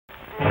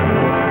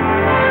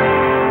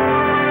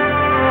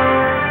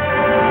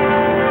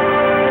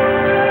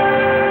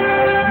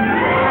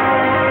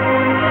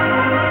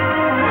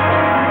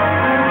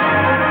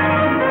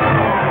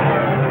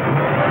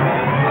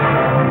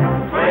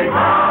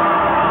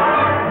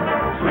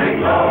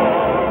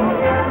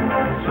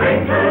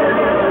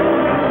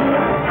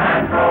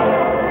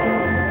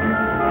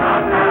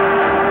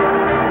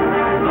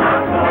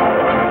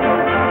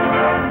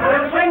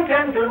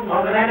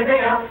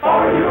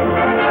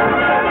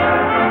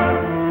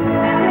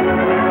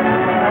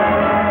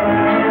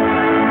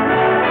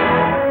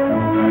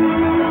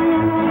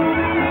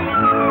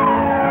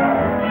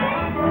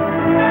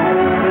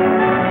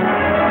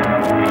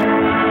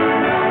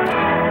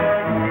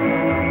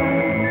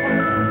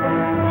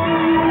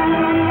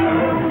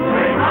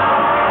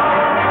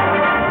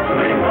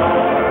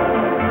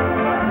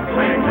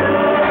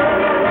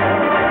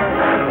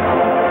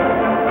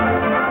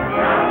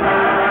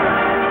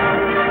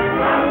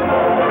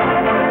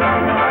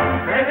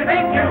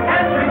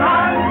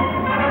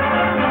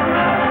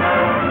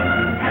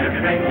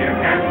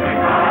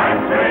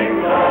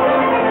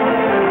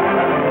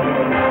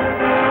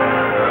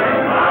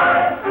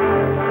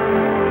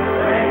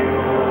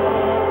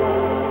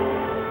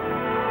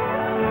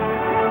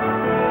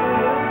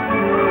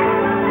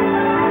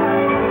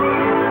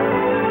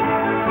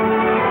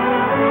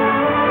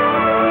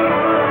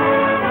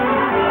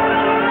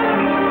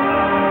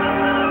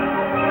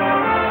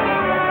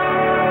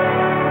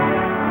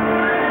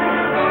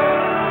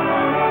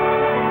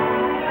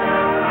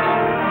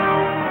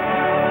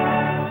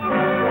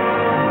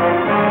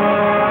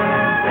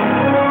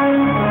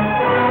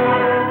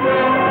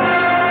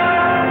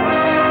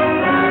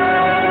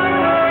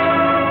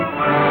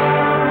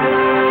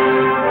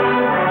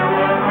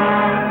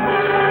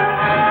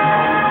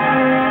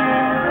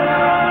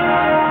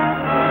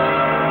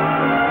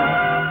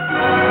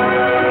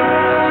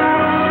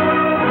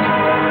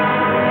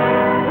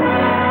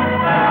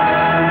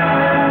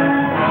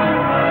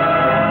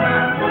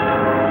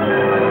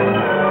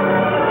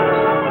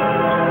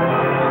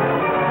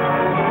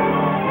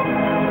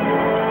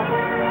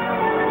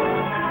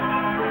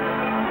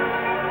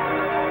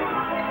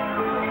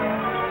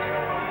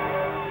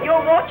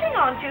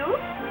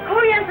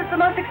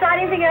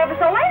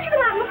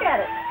on, look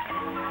at it.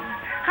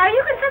 How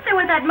you can sit there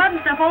with that mud and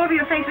stuff all over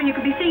your face when you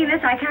could be seeing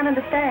this, I can't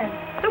understand.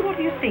 So what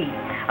do you see?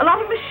 A lot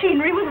of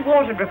machinery with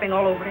water dripping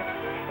all over it.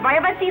 If I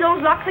ever see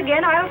those locks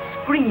again, I'll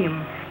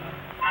scream.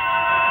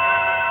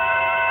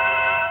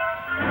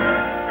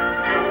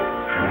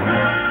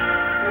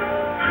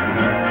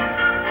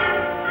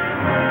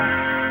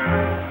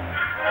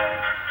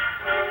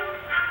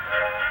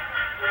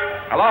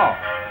 Hello?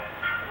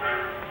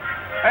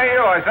 Hey,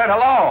 you, I said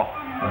hello.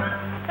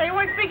 So you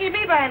weren't speaking to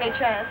me by any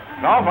chance?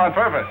 No, on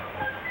purpose.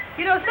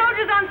 You know,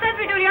 soldiers on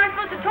sentry duty aren't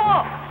supposed to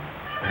talk.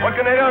 What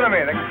can they do to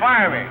me? They can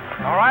fire me.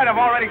 All right, I've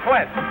already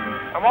quit.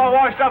 I'm all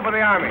washed up with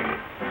the Army.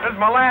 This is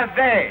my last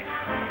day.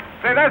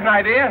 Say, there's an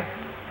idea.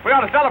 We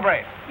ought to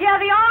celebrate. Yeah,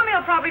 the Army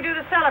will probably do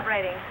the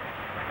celebrating.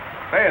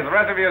 Say, is the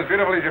rest of you as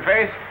beautiful as your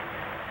face?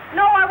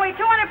 No, I weigh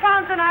 200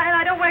 pounds and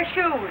I don't wear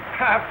shoes.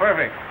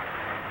 Perfect.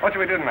 What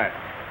should we do tonight?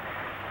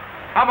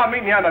 How about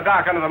meeting you on the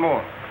dock under the moon?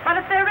 But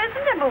if there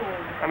isn't a moon.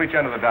 I'll meet you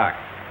under the dock.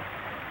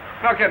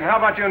 No kidding. How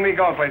about you and me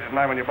going places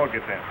tonight when your boat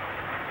gets in?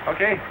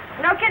 Okay?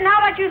 No kidding.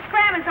 How about you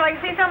scramming so I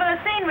can see some of the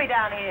scenery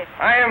down here?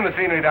 I am the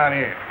scenery down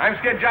here. I'm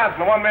Skid Johnson,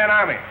 the one-man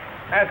army.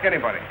 Ask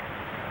anybody.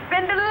 It's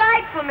been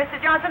delightful,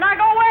 Mr. Johnson. Now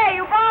go away.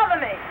 You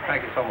bother me.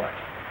 Thank you so much.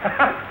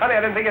 Honey,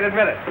 I didn't think you'd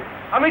admit it.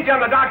 I'll meet you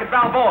on the dock at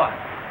Balboa.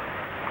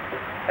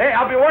 Hey,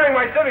 I'll be wearing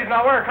my civvies and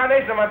I'll wear a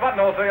carnation in my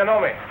buttonhole so you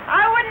know me.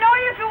 I wouldn't know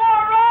you if you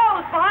wore a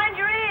rose behind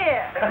your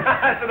ear.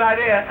 That's an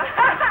idea.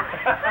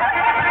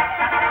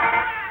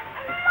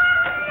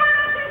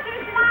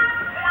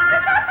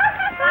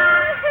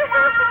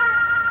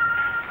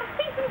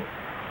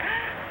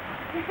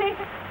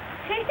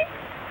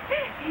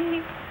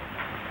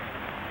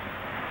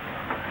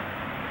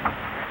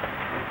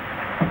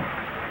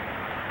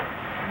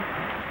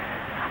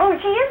 Oh,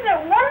 gee, isn't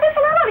it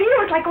wonderful? I love it.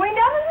 It's like going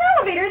down an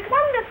elevator. It's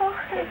wonderful.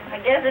 I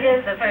guess it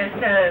is the first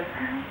time.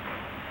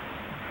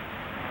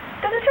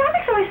 Does the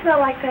tropics always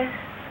smell like that?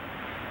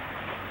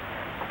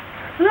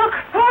 Look.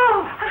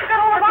 Oh, I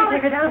forgot all about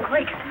it. Take her down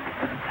quick.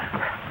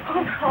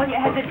 Oh, all you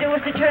had to do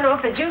was to turn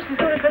off the juice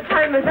as soon as the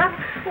time was up.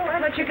 Oh,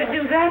 I thought you could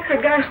do that, for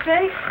gosh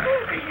sake.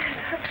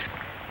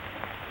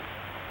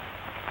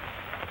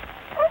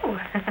 Oh,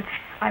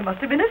 I must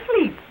have been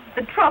asleep.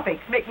 The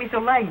tropics make me so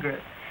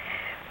languorous.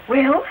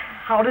 Well,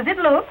 how does it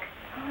look?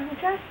 Oh, I'm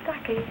just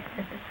ducky.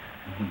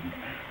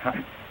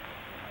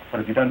 What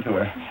have you done to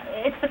her?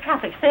 It's the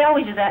tropics. They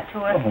always do that to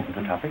her. Oh,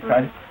 the tropics,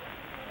 right?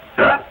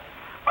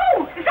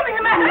 Oh, is something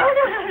the matter?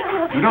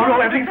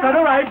 No, everything's quite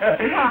all right.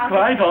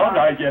 Quite all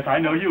right, yes, I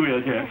know you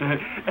will, yes.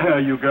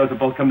 You girls will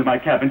both come to my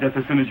cabin just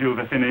as soon as you've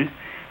finished.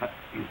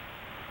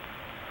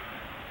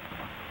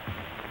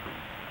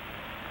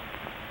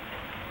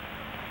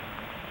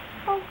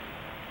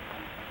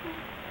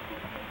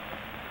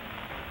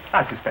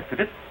 I suspected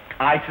it.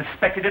 I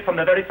suspected it from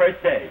the very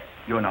first day.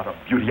 You're not a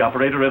beauty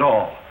operator at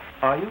all,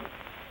 are you?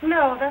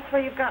 No, that's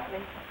where you got me.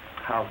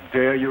 How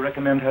dare you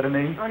recommend her to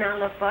me? Oh, now,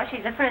 look, boss,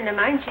 she's a friend of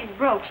mine. She's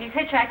broke. She's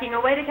hitchhiking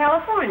away to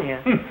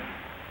California.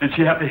 Did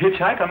she have to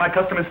hitchhike on my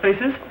customers'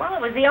 faces? Well,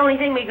 it was the only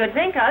thing we could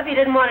think of. You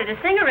didn't want her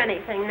to sing or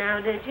anything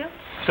now, did you?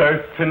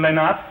 Certainly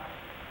not.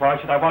 Why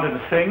should I want her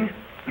to sing?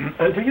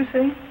 Do you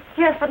sing?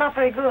 Yes, but not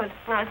very good.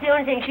 Well, it's the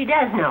only thing she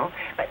does know.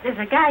 But there's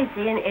a guy,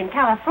 see, in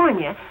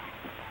California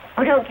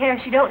who don't care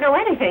if she don't know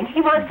anything.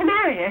 He wants to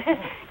marry her.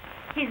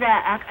 He's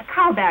a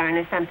cow baron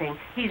or something.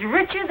 He's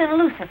richer than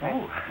Lucifer.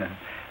 Oh,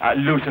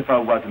 Lucifer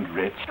wasn't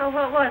rich. Oh,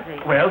 what was he?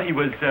 Well, he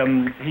was,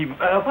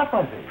 what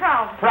was he?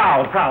 Proud.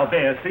 Proud.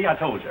 There, see, I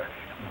told you.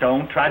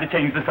 Don't try to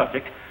change the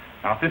subject.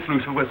 Now, if this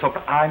Lucifer was so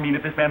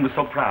if this man was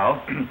so proud,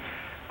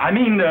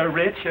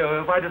 Rich,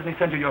 why doesn't he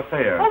send you your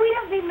fare? Oh, he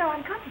doesn't even know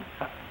I'm coming.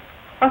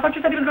 I thought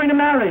you said he was going to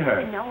marry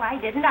her. No, I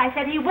didn't. I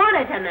said he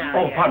wanted to marry her.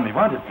 Oh, pardon me,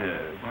 wanted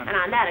to. And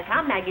on that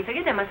account, Maggie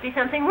figured there must be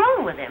something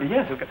wrong with him.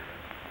 Yes, okay.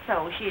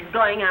 So she's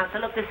going out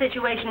to look the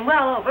situation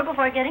well over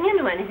before getting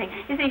into anything.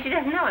 You see, she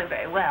doesn't know him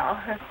very well.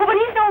 Oh, but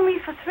he's known me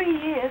for 3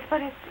 years,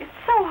 but it's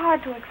so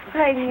hard to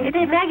explain. If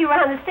Maggie were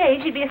on the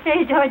stage, she'd be a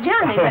stage door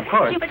Johnny. Of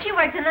course. But she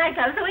works in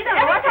nightclubs, so we don't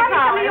know Every what to time he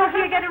call comes her.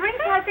 over here, get a ring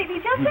card,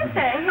 he just sits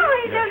there. Oh,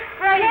 he's just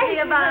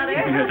crazy about her.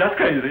 Yeah, just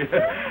crazy.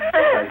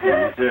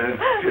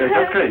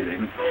 Just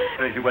crazy.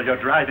 Crazy. Well, you're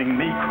driving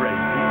me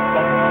crazy.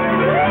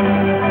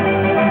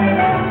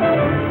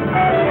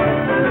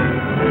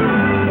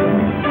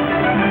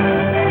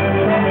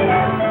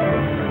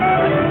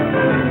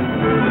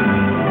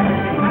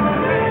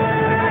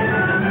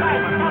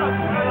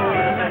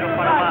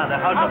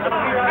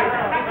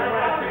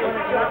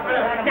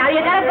 Now,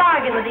 you got a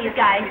bargain with these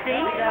guys, see?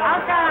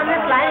 I'll start on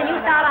this line and you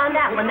start on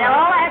that one. They'll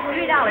all ask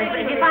 $3, but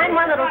if you find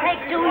one that'll take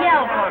 2,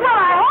 yell for me. Well,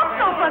 I hope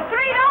so, for $3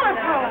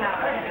 for now.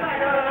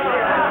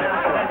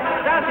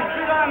 That's it,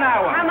 $3 an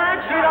hour. How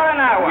much? $3 an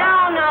hour.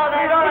 No,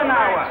 that's $3 too an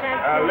hour.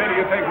 much.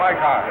 Lady, you take my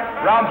car.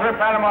 Round trip,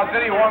 Panama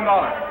City, $1.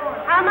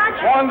 How much?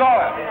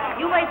 $1.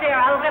 You wait there.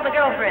 I'll grab a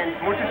girlfriend.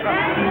 Muchas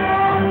gracias.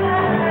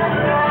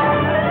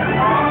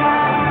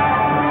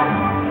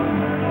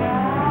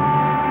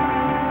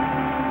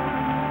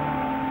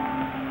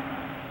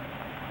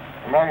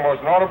 Come among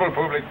most notable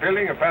public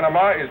building of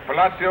Panama is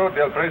Palacio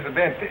del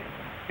Presidente.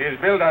 It is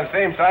built on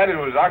same site it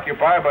was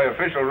occupied by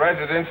official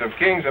residence of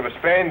kings of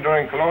Spain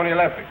during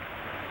colonial epoch.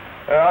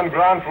 On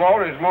ground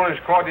floor is Moorish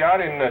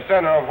courtyard, in the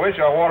center of which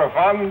are water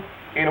fountain,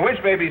 in which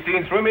may be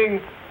seen swimming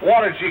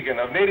water chicken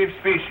of native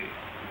species.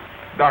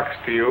 Ducks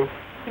to you.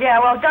 Yeah,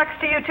 well, ducks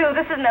to you, too.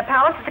 This isn't a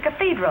palace, it's a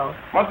cathedral.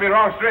 Must be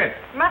wrong street.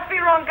 Must be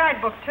wrong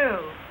guidebook, too.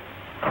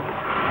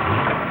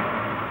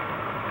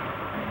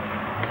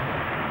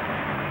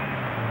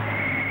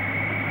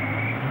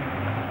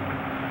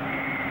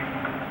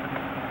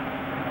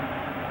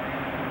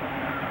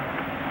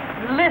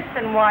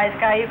 Listen, wise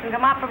guy, you can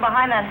come out from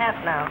behind that hat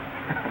now.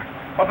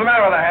 What's the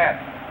matter with the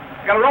hat?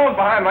 You got a rose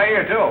behind my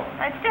ear, too.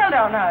 I still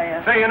don't know you.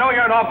 Say, you know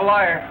you're an awful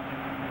liar.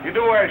 You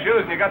do wear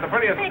shoes, and you got the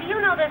prettiest... Say, do you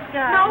know this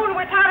guy? No, when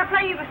we're tired of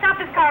playing, you can stop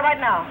this car right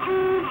now.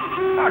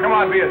 Now, come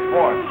on, be a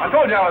sport. I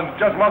told you I was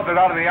just mustered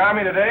out of the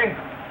Army today.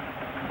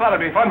 Thought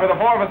it'd be fun for the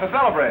four of us to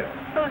celebrate.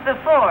 Who's the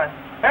fourth?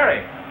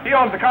 Harry, he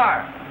owns the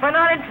car. We're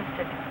not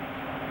interested.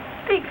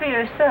 Speak for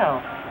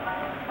yourself.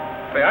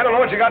 Say, I don't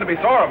know what you got to be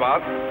sore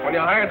about. When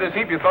you hired this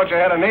heap, you thought you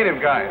had a native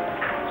guy.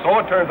 So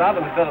it turns out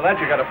that instead of that,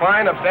 you got a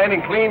fine,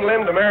 upstanding,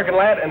 clean-limbed American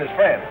lad and his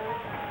friend.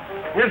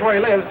 Here's where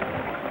he lives.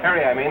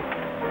 Harry, I mean.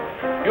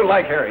 You'll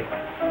like Harry.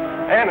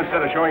 And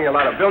instead of showing you a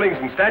lot of buildings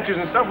and statues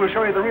and stuff, we'll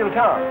show you the real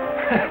town.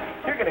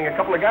 You're getting a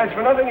couple of guys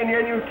for nothing, and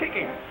you're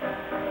kicking.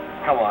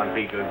 Come on,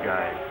 be good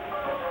guys.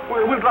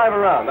 We'll drive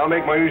around. I'll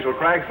make my usual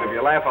cracks, and if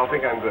you laugh, I'll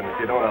think I'm good. If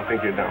you don't, I'll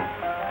think you're dumb.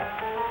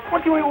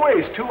 What can we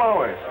waste? 2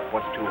 hours.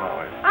 What's 2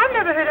 hours? I've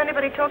never heard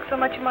anybody talk so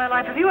much in my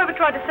life. Have you ever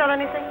tried to sell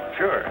anything?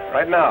 Sure.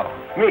 Right now.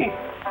 Me.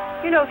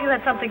 You know, if you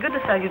had something good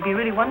to sell, you'd be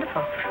really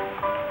wonderful.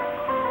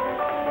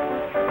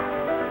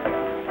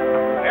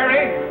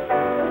 Harry?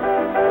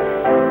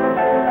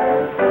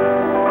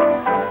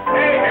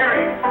 Hey,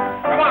 Harry.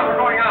 Come on, we're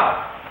going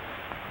out.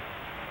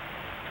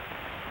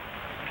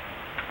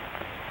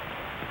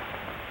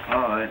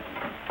 All right.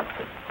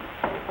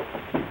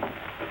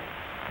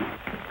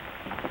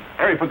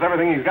 Harry puts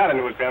everything he's got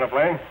into his piano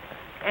playing.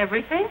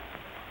 Everything?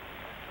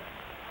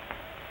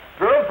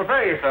 Girls,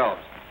 prepare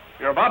yourselves.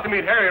 You're about to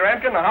meet Harry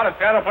Rankin, the hottest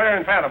piano player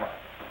in Panama.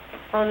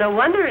 Oh, no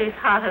wonder he's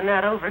hot in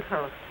that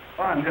overcoat.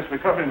 Oh, I'm just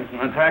recovering from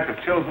an attack of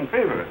chills and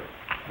fever.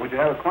 Would you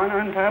have a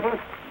quinine tablet?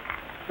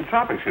 The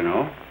tropics, you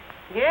know.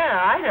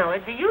 Yeah, I know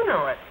it. Do you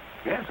know it?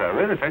 Yes, I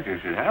really think you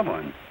should have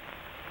one.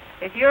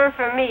 If you're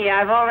for me,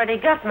 I've already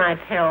got my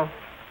pill.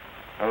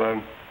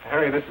 Well,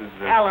 Harry, this is...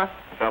 Ella.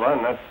 Ella,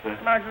 and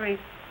that's... Marguerite.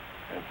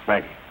 It's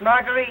Maggie.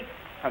 Marguerite.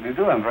 How do you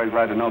do? I'm very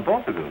glad to know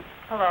both of you.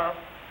 Hello.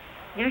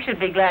 You should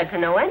be glad to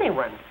know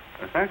anyone.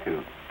 Thank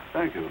you.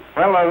 Thank you.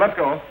 Well, let's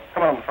go.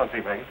 Come on the front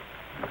seat, Maggie.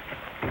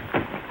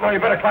 No, you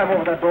better climb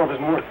over. That door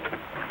doesn't work.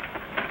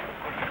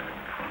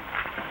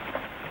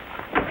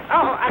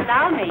 Oh,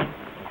 allow me.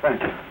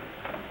 Thank you.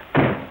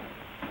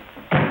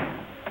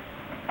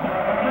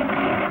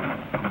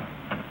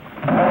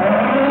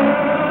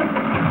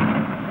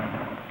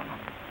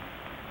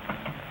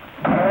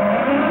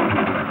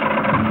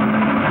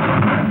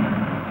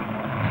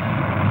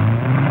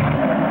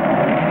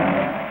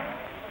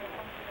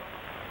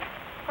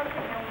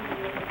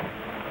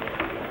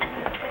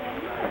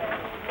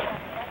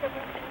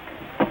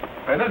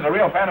 This is a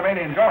real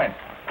Panamanian joint.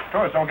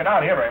 Tourists don't get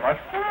out here very much.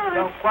 Oh,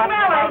 it's smelly.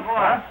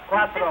 Huh?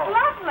 It's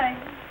lovely.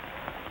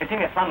 I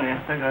think it's something I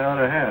think I ought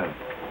to have.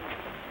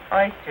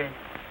 Oysters.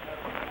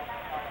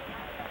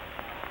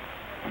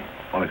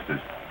 Oysters.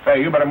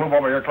 Say, you better move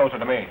over here closer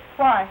to me.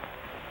 Why?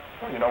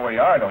 Well, you know where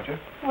you are, don't you?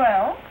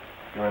 Well,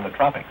 You're in the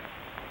tropics.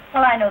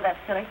 well, I know that's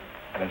silly.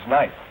 And it's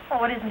night.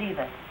 Oh, it isn't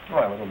either.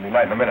 Well, it'll be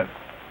night in a minute.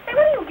 Hey,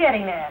 what are you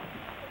getting at?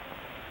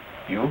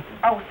 You?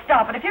 Oh,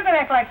 stop it. If you're going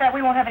to act like that,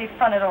 we won't have any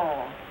fun at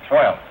all.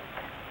 Swell.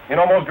 You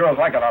know, most girls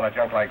like a lot of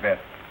junk like that.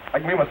 I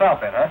can be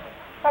myself then, huh?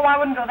 Oh, I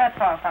wouldn't go that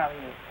far if I were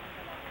you.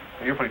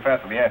 Well, you're pretty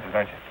fast with the answers,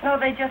 aren't you? No,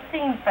 they just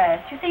seem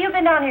fast. You see, you've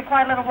been down here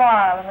quite a little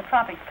while, and the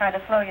tropics kind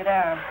of slow you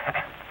down.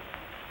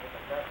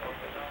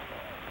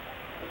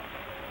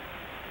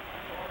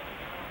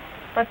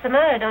 What's the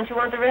matter? Don't you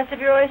want the rest of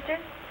your oysters?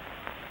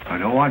 I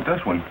don't want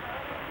this one.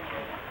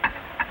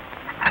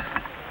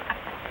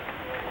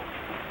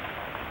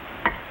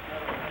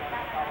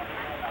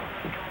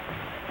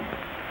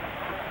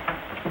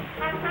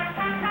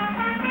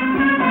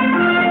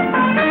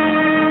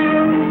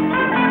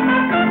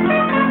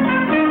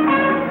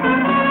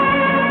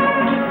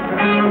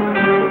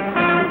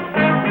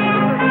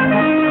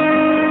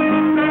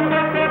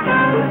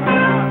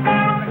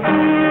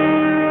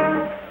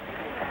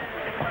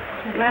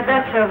 Glad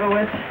that's over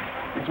with.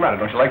 What's the matter?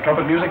 Don't you like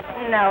trumpet music?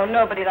 No,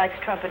 nobody likes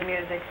trumpet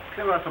music.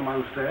 ¿Qué va a tomar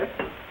usted?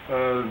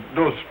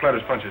 Those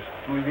platters punches.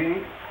 Muy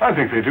bien. I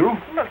think they do.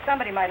 Look,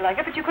 somebody might like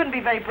it, but you couldn't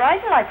be very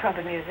bright to like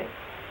trumpet music.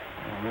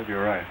 Well, maybe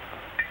you're right.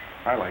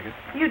 I like it.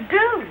 You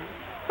do?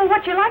 Well,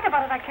 what you like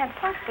about it, I can't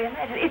possibly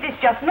imagine. It is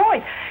just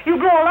noise. You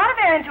blow a lot of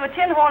air into a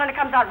tin horn, and it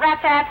comes out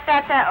rat-tat,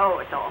 stat-tat. Oh,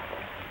 it's awful.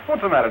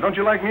 What's the matter? Don't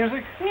you like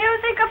music?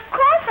 Music? Of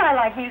course I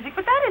like music,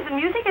 but that isn't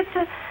music. It's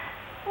a...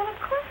 Well, of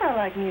course I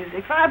like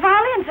music.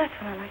 Violins, that's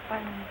what I like.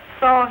 Violins.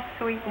 Soft,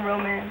 sweet, and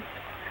romance.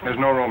 There's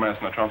no romance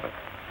in the trumpet.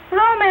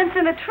 Romance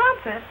in the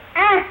trumpet?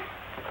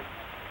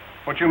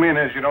 What you mean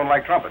is you don't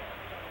like trumpet.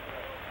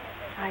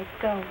 I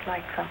don't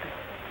like trumpet.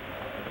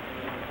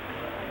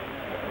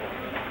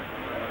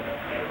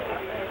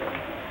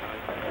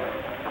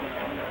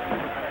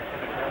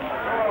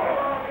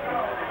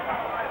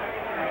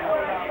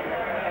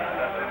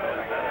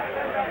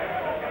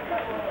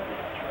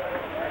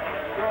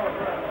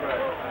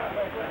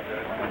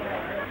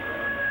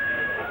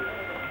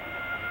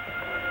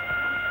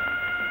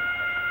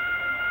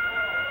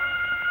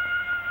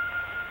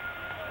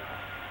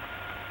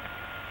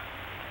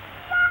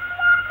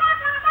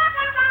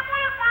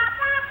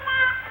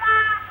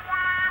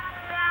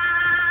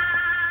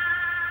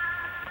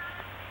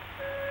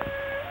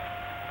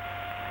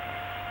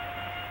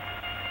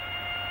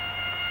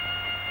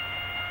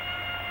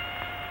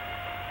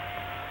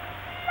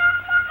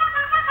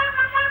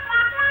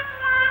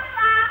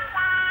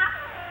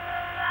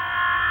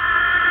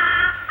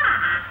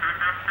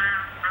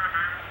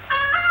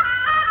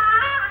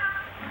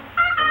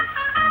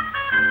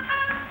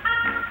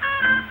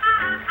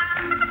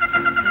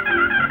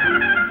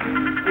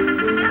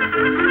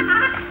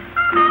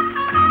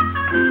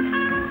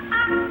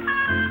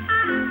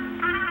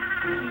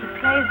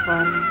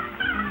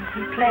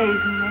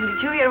 And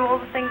did you hear all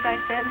the things I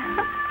said?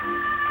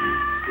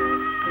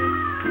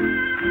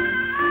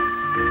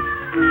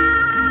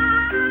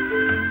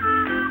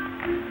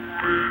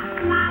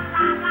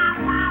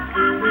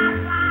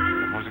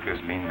 La música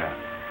es linda,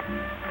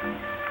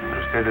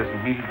 pero usted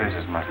es 1000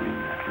 veces más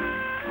linda.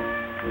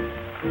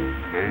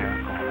 Bella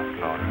como la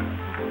flor.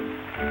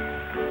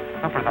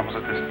 No perdamos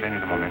este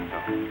espléndido momento.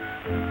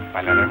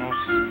 Bailaremos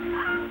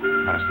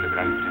para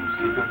celebrar el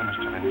principio de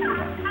nuestra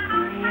aventura.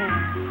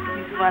 Yeah,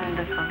 he's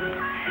wonderful.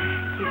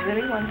 He's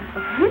really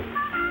wonderful.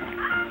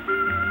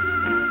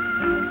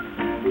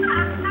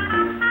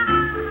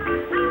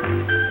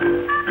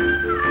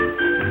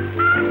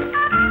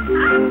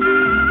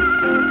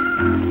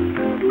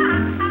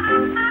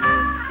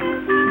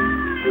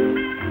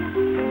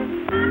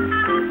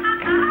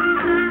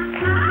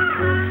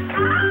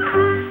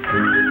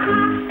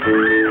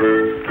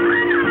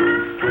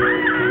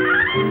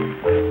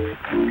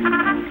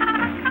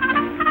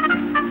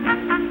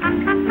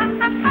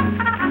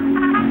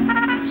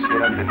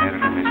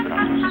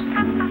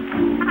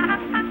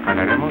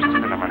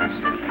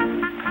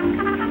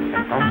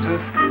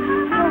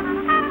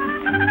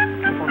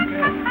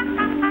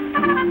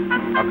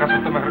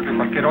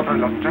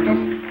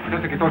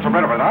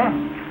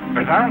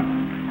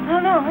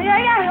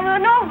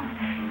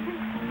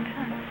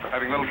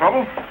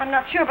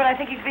 Sure, but I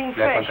think he's being Le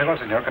fresh. aconsejo al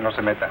señor que no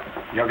se meta.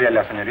 Yo vi a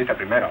la señorita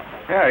primero.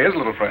 Yeah, he is a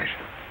little fresh.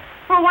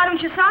 Well, why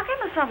don't you sock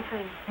him or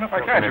something? No,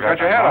 I can't. You've got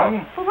your hat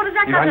on. Well, what does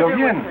that got to do with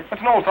it?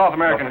 That's an old South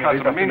American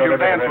custom. It means you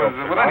dance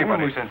with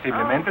anybody. Muy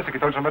sensiblemente se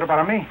quitó el sombrero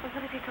para mí. Well,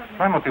 what is he talking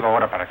No hay about? motivo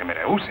ahora para que me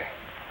rehúse.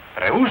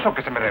 Rehuso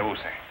que se me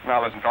rehúse.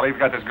 Now, listen, Charlie, you've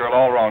got this girl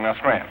all wrong. Now,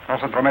 scram. No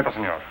se entrometa,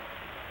 señor.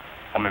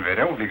 O me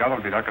veré obligado a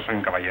olvidar que soy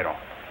un caballero.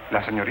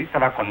 La señorita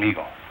va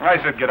conmigo. I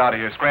said get out of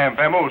here, scram,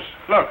 vamoose.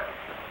 Look.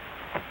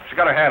 She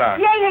got her hat on.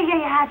 Yeah.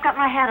 I've got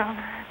my hat on.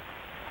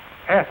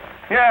 Hat.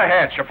 Yeah,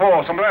 hat,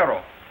 chapeau,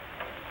 sombrero.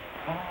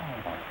 Oh,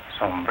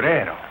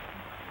 sombrero.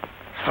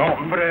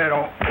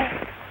 Sombrero.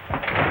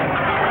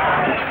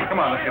 Come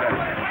on, let's get out of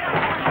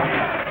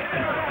here.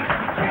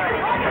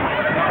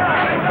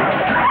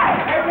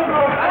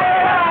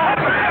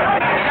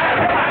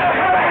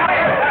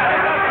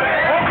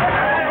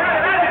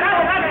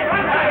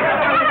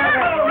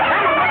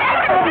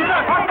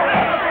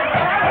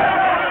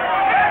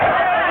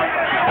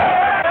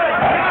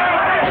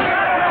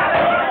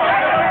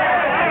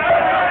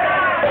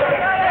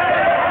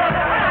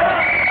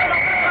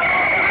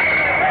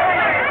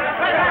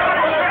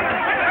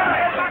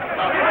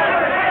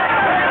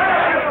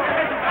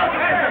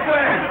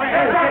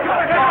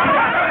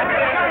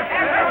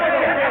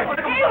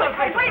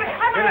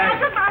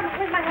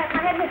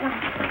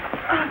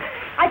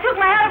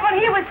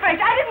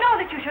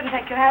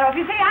 Your hat off.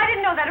 You see, I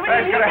didn't know that.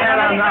 Let's get a hat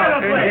on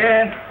now.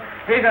 Bien.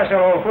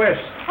 Fíjaselo, juez.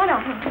 Oh, no.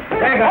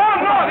 Venga. Oh,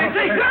 no, they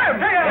see Graham.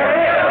 Hey,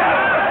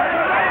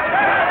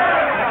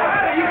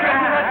 you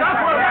can't do that stuff.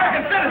 We're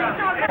American citizens.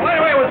 Well,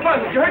 anyway, it was fun.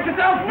 Did you hurt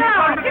yourself?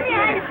 No, give me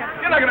a handkerchief.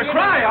 You're not going to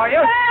cry, are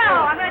you?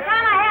 No, I'm going to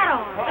tie my hat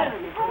on.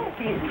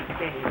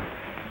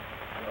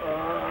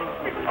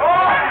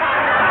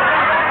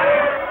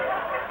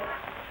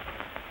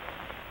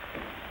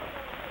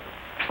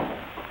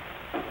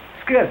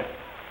 Skid,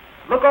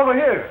 look over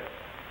here.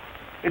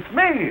 It's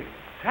me,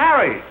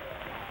 Harry.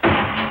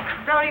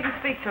 Don't even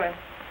speak to him.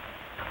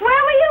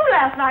 Where were you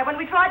last night when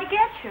we tried to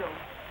get you?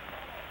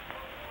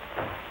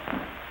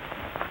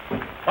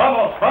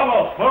 Vamos.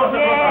 Yeah,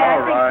 All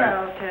right.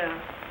 I think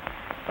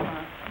so,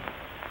 too.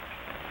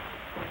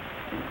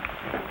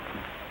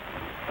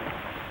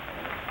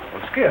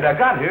 Well, Skid, I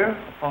got here.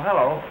 Oh,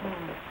 hello.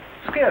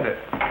 Skid,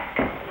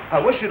 I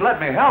wish you'd let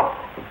me help.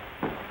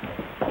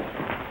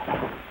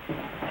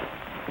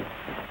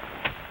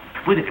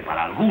 Puede que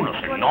para algunos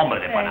el nombre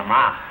de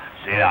Panamá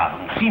sea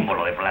un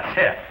símbolo de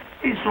placer.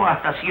 Eso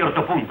hasta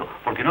cierto punto,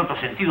 porque en otro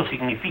sentido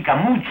significa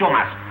mucho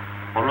más.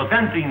 Por lo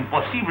tanto,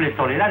 imposible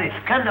tolerar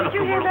escándalos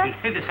como los que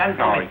ustedes han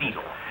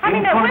cometido.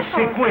 En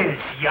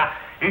consecuencia,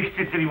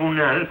 este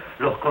tribunal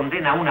los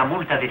condena a una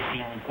multa de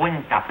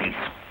 50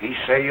 pesos. He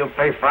say you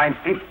pay fine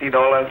 $50.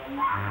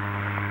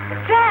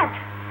 Dad,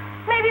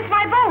 maybe it's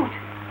my boat.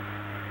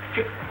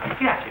 ¿Qué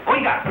hace?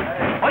 Oiga,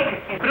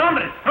 pero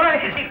hombre, no la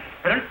dejes ir.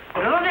 ¿Pero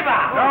dónde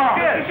va? No,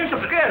 ¿Qué es eso?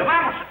 Skid,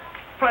 vamos.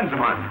 Friends of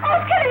mine.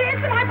 Oh, Skid,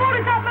 it's my boat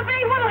is off the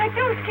bay. What'll I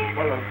do, Skid?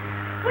 Well,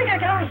 We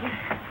gotta get out of here.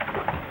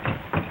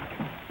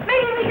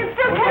 Maybe we can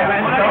still catch it.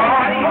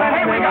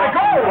 Hey, we gotta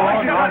go.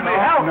 You want me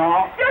help?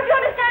 No. Don't you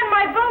understand?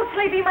 My boat,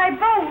 Sleepy, my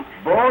boat.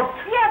 Boat?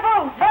 Yeah,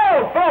 boat.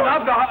 Boat.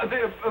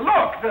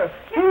 Look.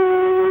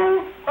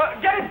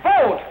 Get it,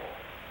 boat.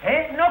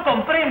 No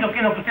comprendo qué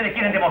es lo que ustedes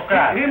quieren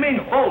demostrar. You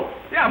mean boat?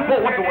 Yeah,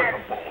 boat. What's the word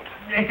for boat?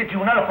 Este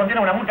tribunal los condena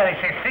a una multa de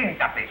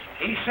 60 pesos.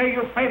 He say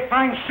you pay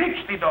fine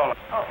 $60.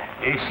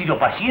 He sido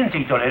paciente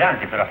y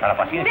tolerante, pero hasta la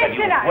paciencia de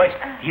un juez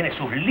tiene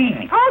sus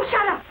límites. Oh,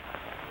 shut up.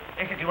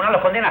 Este tribunal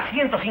los condena a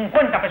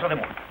 150 pesos de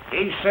multa.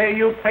 He say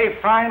you pay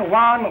fine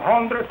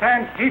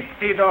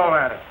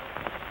 $150.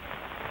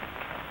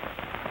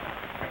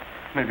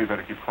 Maybe you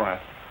better keep quiet.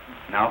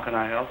 Now can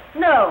I help?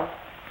 No.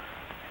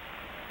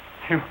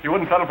 You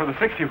wouldn't settle for the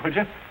 60, would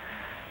you?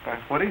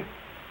 Would he?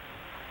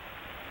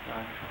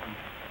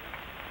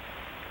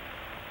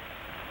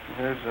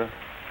 Here's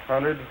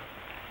 100,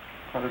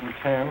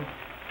 110,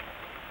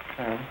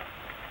 10,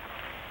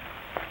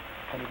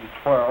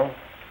 112. This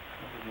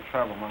is the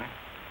travel money.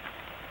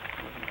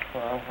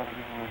 112,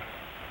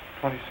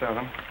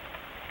 127,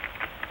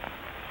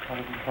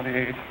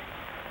 128,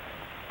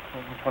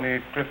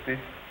 128.50,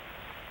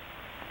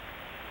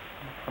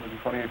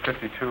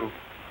 128.52.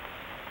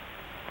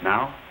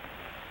 Now?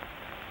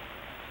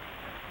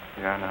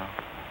 Yeah, now.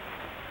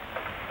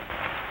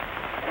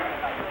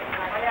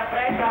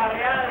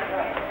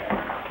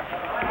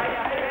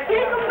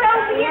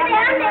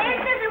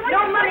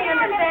 No money,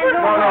 understand?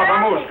 No,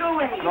 vamos.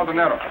 No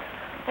dinero.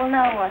 Well,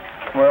 now what?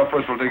 Well,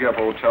 first we'll dig up a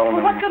hotel and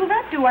Well, then... what good'll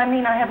that do? I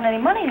mean, I haven't any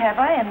money, have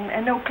I?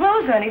 And no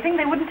clothes or anything.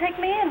 They wouldn't take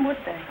me in, would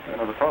they? I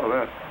never thought of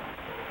that.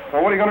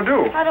 Well, what are you going to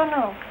do? I don't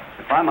know.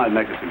 If I might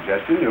make a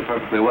suggestion, you're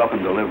perfectly welcome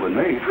to live with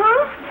me.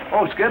 Huh?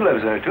 Oh, Skid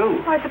lives there,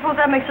 too. I suppose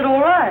that makes it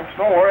all right.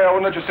 Don't worry, I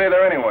wouldn't let you stay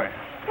there anyway.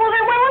 Well,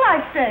 then where will I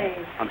stay?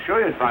 I'm sure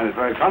you'd find it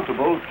very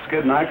comfortable.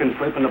 Skid and I can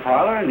sleep in the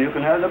parlor, and you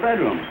can have the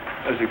bedroom.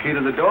 There's a key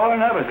to the door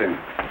and everything,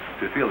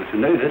 if you feel that you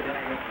need it.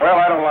 Well,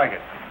 I don't like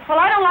it. Well,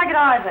 I don't like it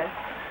either.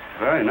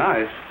 Very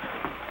nice.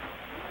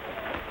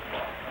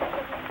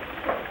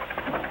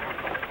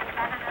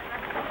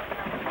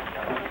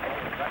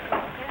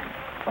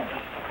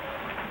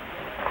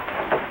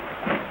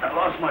 I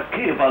lost my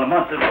key about a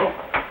month ago.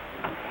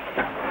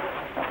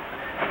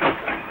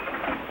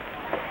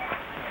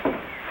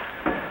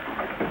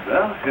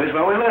 Well, here's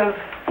where we live.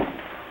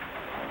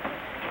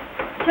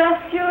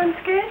 Just you and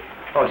Skid?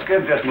 Oh,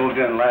 Skid just moved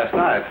in last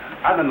night.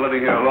 I've been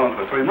living here alone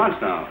for 3 months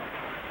now.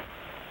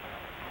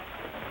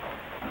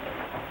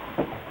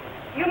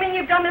 You mean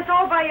you've done this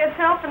all by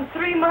yourself in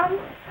 3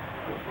 months?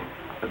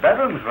 The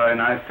bedroom's very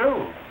nice,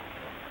 too.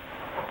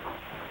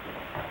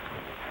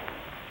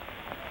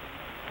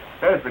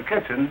 There's the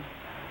kitchen.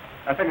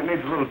 I think it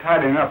needs a little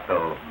tidying up,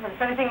 though. Well,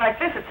 if anything like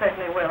this, it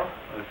certainly will.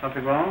 Is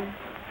something wrong?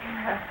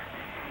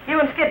 You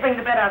and Skid bring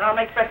the bed out. I'll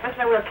make breakfast,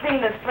 and we'll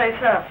clean this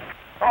place up.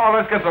 Oh,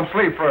 let's get some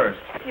sleep first.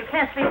 You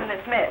can't sleep in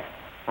this mess.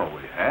 Oh,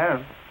 we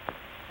have.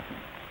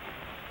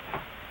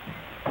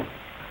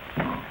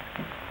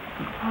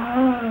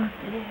 Oh,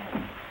 dear.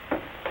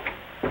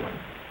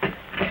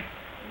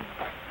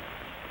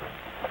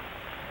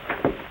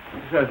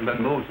 This hasn't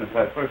been moved since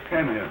I first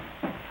came here.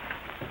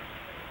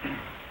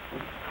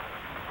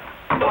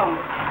 Oh,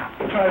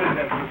 try it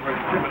again before I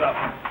give it up.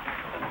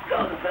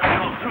 Doesn't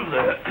go through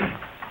there.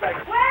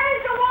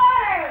 Where's the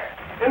water?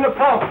 In the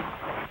pump.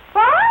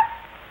 What?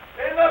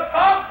 In the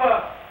pump.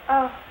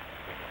 Oh.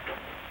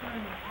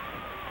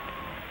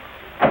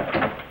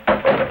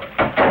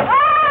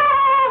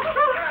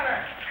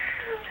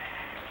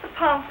 The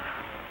pump.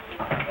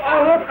 Oh,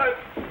 look, I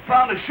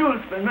found a shoe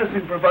that's been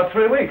missing for about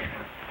 3 weeks.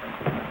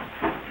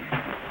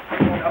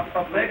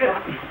 Up, make it.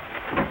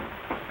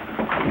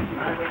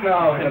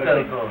 No, Let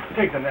it go.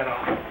 Take the net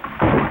off.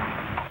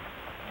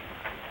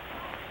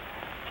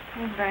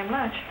 Thank you very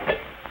much.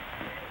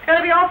 It's going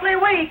to be awfully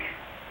weak.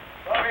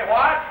 Sorry,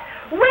 what?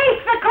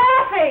 Weak, the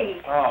coffee!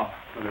 Oh,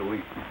 really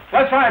weak.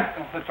 Let's try it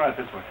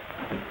this way.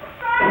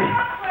 Try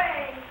that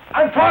way.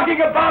 I'm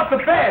talking about the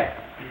bed. Oh,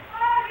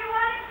 do you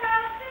want it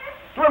toasted?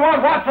 Do we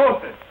want what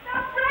toasted? The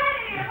bread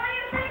here. What do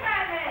you think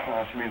I meant?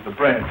 Oh, she means the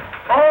bread.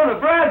 Oh, the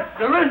bread.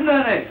 There isn't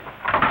any.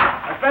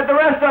 I fed the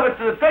rest of it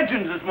to the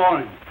pigeons this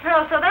morning.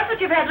 Oh, so that's what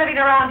you've had living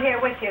around here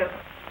with you.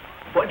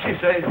 What'd she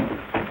say?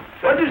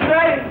 What'd you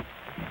say?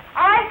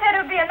 I said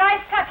it would be a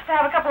nice touch to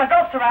have a couple of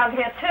goats around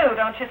here, too,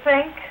 don't you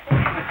think?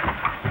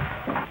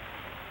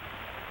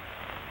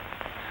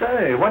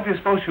 Say, what do you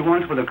suppose she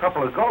wants with a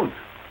couple of goats?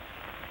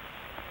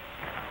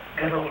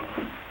 Carole.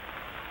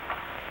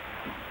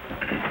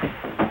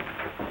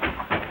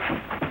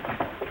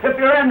 Tip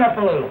your end up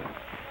a little.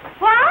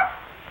 What?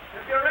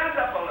 If your end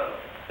up a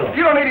little.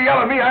 You don't need to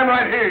yell at me. I'm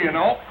right here, you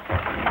know.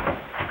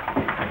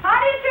 How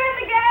do you turn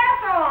the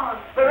gas on?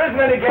 There isn't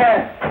any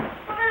gas.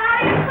 Well, then how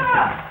do you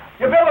cook?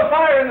 You build a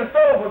fire in the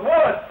stove with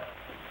wood.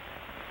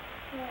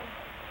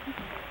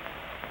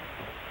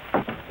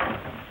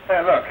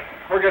 Hey, look.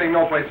 We're getting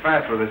no place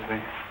fast with this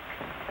thing.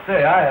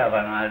 Say, I have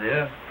an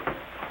idea.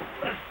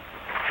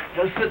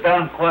 Just sit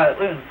down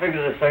quietly and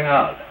figure this thing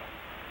out.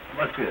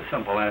 There must be a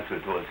simple answer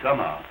to it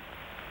somehow.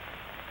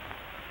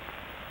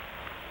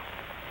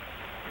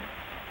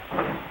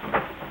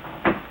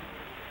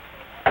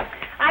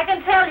 I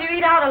can tell you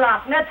eat out a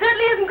lot, and that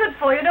certainly isn't good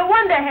for you. No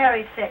wonder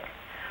Harry's sick.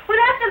 We'll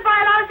have to buy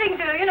a lot of things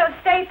to do, you know,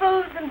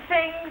 staples and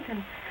things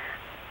and...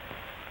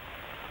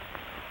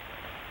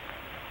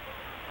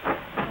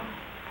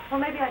 Well,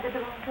 maybe I did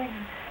the wrong thing.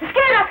 Skid,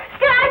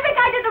 I think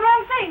I did the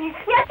wrong thing.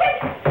 Yes,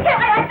 Skid,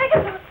 I think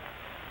it's...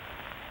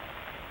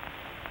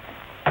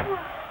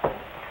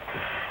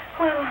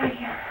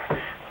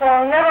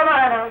 Well, never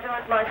mind. I'll do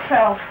it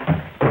myself.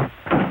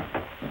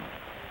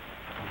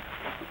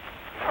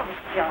 Oh,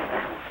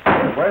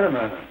 John. Wait a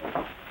minute.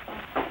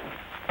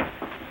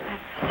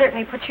 I've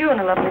certainly put you in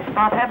a lovely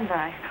spot, haven't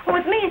I? Well,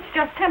 with me, it's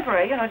just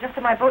temporary, you know, just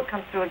till my boat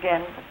comes through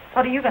again.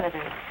 What are you going to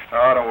do?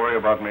 Oh, don't worry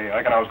about me.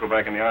 I can always go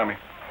back in the army.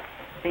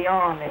 The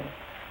army.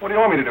 What do you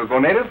want me to do, go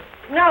native?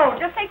 No,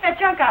 just take that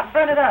junk out and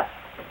burn it up.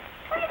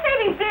 What are you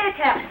saving beer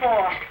caps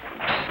for?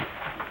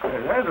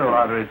 Hey, there's a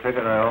lottery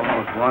ticket I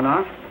almost won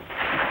on.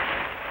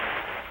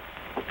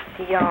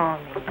 The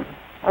army.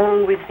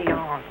 Always the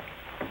army.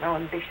 No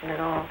ambition at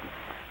all.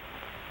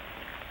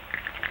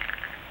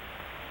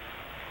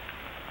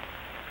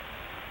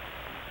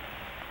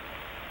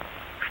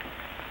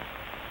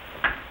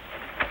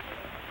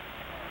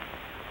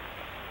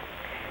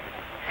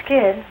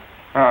 Skid.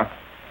 Huh?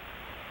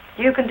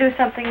 You can do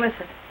something with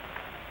it.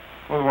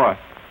 With what?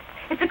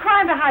 It's a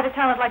crime to hide a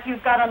talent like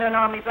you've got under an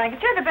army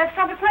blanket. You're the best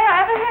trumpet player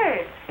I ever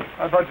heard.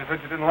 I thought you said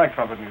you didn't like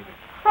trumpet music.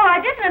 Well,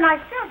 I didn't, and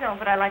I still don't,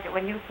 but I like it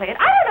when you play it.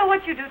 I don't know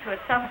what you do to it,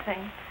 something.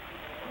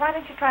 Why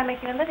don't you try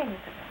making a living with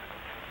it?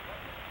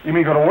 You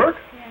mean go to work?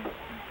 Yeah.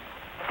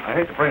 I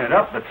hate to bring it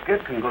up, but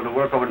Skid can go to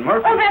work over at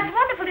Murphy. Oh, that's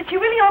wonderful. Did she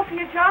really offer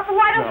you a job? Well,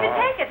 why don't you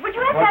take it? Would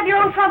you have to have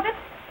your own trumpet?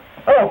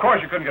 Oh, of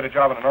course you couldn't get a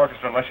job in an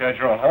orchestra unless you had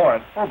your own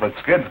horn. Oh, but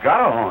Skid's got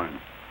a horn.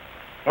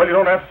 Well, you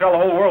don't have to tell the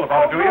whole world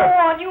about it, do you? Go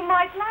on. You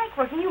might like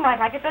working. You might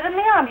like it better than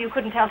the army. You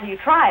couldn't tell till you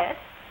try it.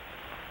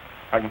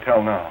 I can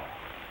tell now.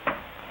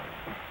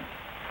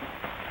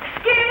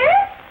 Skid?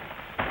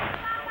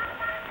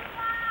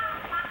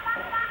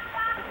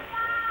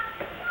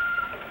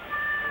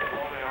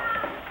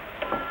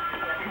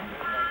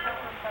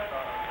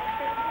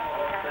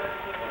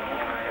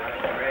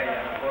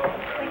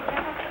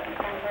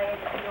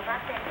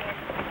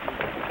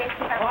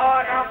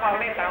 Oh, no,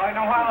 Paulita, hoy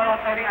no juego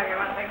lotería, que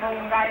tengo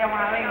un gallo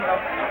más lindo.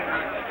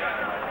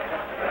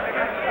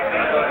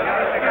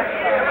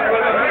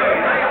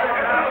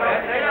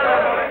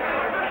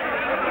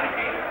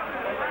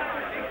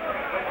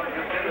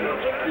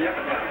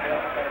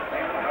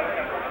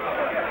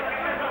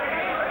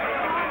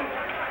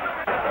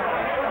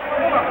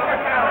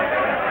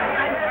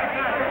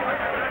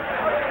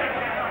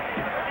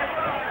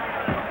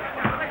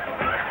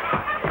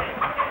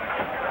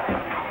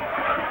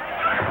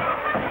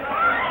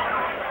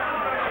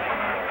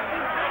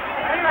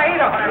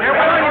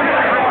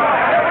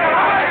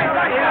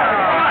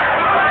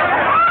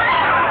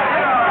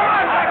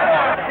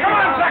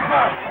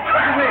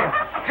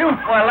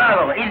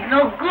 It's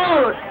no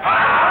good.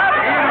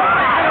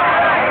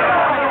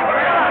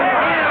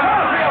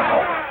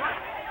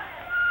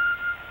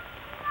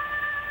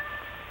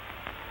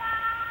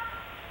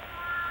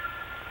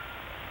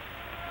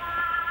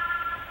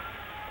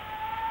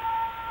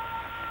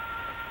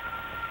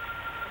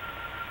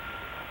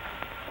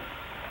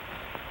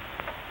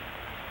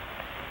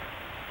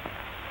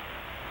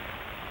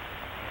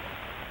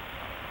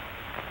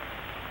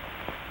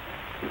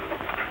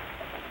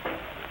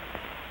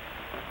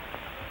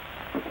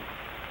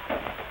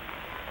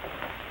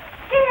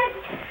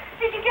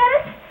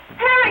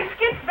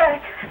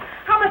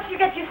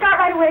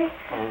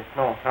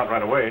 No, not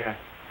right away.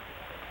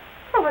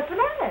 Well, what's the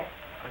matter?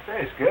 I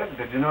say, Skid,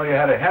 did you know you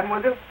had a hen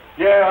with you?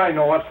 Yeah, I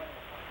know it.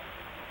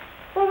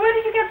 Well, where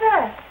did you get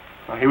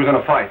that? He was in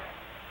a fight.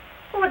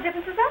 Well, what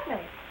difference does that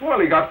make? Well,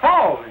 he got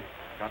fouled.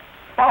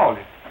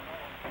 You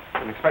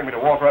didn't expect me to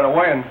walk right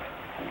away and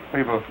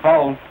leave a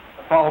foul,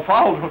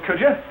 could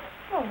you?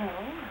 Oh, no.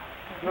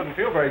 He doesn't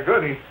feel very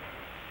good.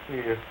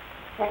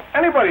 Well,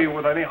 anybody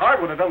with any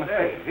heart would have done the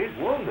same. Hey, he's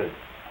wounded.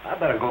 I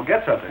better go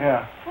get something.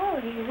 Yeah. Oh,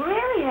 he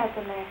really has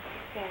a nasty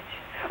sketch.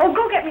 Oh,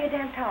 go get me a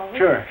damn towel. will you?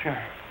 Sure.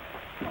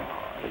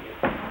 Oh, you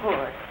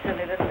poor,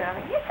 silly little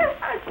darling. You're so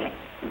ugly.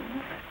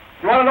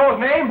 You want to know his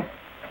name?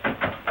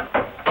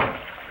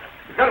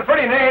 He's got a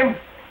pretty name.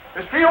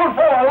 It's Triunfo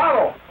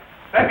Alado.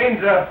 That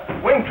means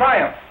winged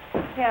triumph.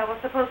 Yeah, well,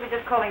 suppose we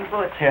just call him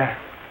Butch. Yeah.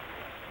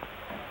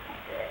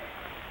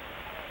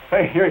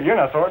 Say, you're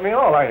not sore at me at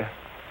all, are you?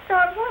 So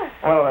what?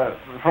 Well,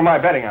 for my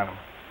betting on him.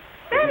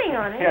 Betting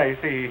on it? Yeah, you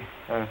see,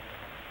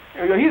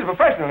 he's a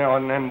professional now,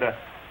 and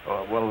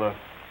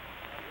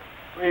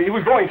he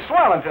was going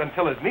swell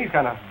until his knees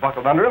kind of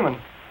buckled under him, and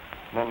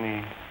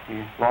then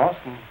he lost,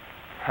 and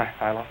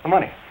I lost the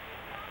money.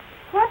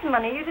 What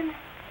money? You didn't...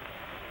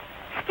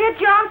 Skid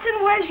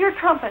Johnson, where's your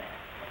trumpet?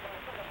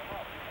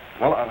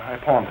 Well, I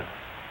pawned it.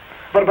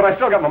 But I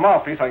still got my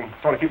mouthpiece. I can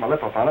sort of keep my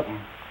lip up on it and,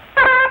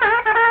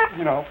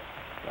 keep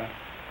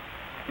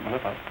my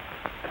lip up.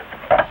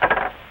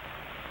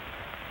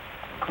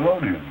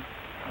 Collodion.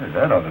 Hey,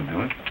 that ought to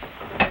do it.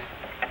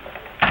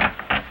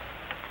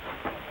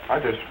 I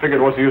just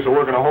figured what's the use of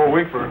working a whole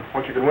week for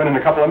what you could win in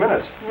a couple of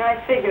minutes. Nice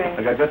figuring.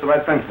 I got just the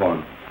right thing for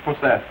him.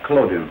 What's that?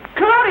 Collodion.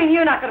 Collodion?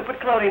 You're not going to put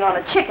collodion on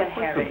a chicken,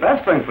 It's Harry. the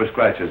best thing for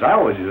scratches. I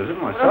always use it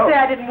myself. Well, say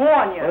I didn't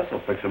warn you. This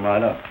will fix him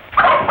right up.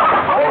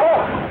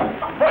 Oh!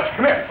 Butch,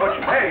 come here. Butch,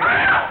 hey.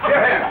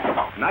 Here, here.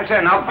 Nice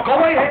hand. Now, go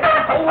away.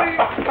 Go away.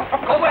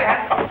 Go away,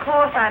 Hen. Of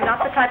course, I'm not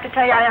the type to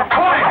tell you I have...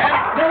 Go away, Hen.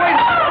 Go away.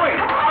 Go away.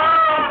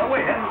 Go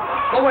away, Hen.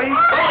 Go away.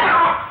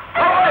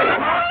 Go away.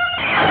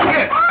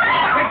 Here.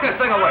 Take this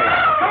thing away.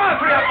 Come on,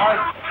 three up.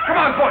 Come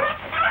on, Butch.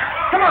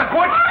 Come on,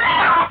 Butch.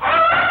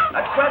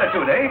 That's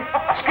gratitude, eh?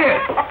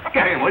 Skid.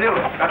 Get in, will you?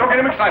 Now, don't get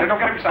him excited. Don't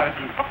get him excited.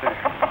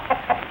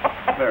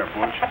 There,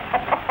 Butch.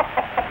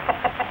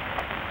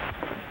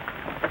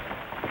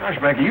 Gosh,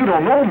 Maggie, you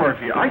don't know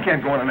Murphy. I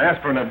can't go in and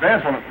ask for an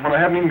advance when I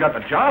haven't even got the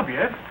job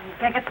yet. You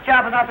can't get the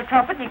job without the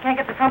trumpet, and you can't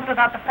get the trumpet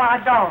without the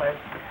 $5.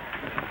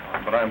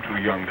 But I'm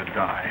too young to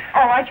die.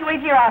 All right, you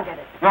wait here, I'll get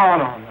it. No.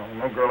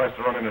 No girl has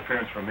to run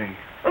interference from me.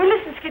 Oh,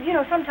 listen, Skid,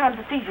 sometimes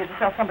it's easier to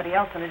tell somebody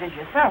else than it is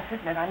yourself,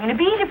 isn't it? I mean, it'd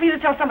be easier for you to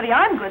tell somebody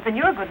I'm good than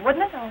you're good,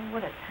 wouldn't it? Oh,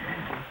 would it?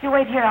 You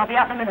wait here, I'll be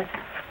out in a minute.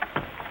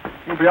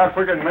 You'll be out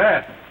quicker than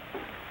that.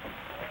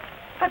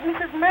 But,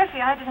 Mrs.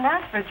 Murphy, I didn't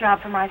ask for a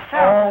job for myself.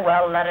 Oh,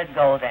 well, let it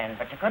go then.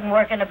 But you couldn't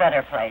work in a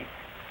better place.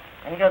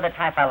 And you're the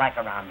type I like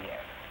around here.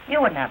 You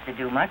wouldn't have to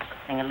do much.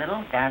 Sing a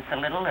little, dance a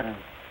little, and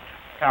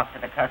talk to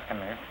the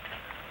customers.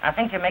 I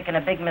think you're making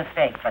a big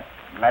mistake, but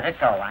let it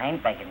go. I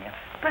ain't begging you.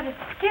 But it's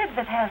Skid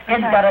that has the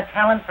Skid's got a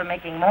talent for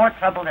making more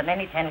trouble than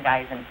any 10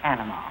 guys in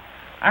Panama.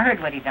 I heard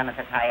what he done at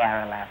the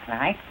Tiara last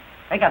night.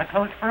 They got to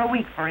close for a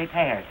week for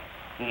repairs.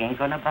 He ain't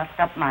going to bust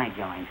up my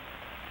joint.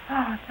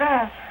 Oh,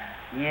 that.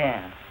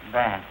 Yeah,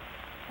 that.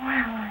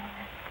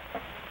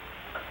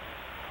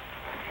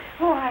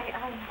 Well,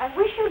 I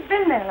wish you'd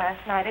been there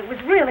last night. It was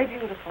really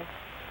beautiful.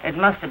 It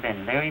must have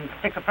been. There ain't a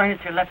stick of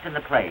furniture left in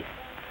the place.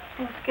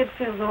 Well, Skid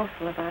feels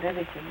awful about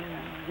everything,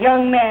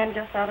 Young man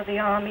just out of the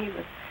army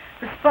with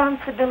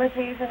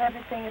responsibilities and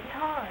everything. It's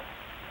hard.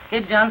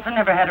 Skid Johnson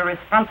never had a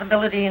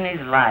responsibility in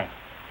his life.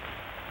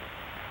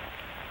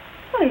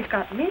 Well, he's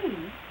got me.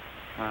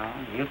 Well,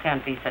 you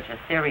can't be such a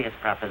serious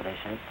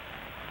proposition.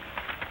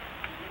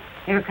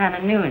 You're kind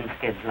of new in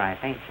Skid's life,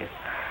 ain't you?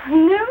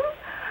 New?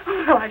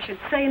 Well, I should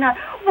say not.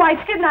 Why,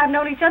 Skid and I have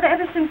known each other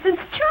ever since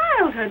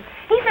childhood.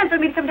 He sent for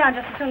me to come down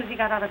just as soon as he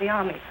got out of the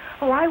army.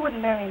 Oh, I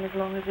wouldn't marry him as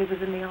long as he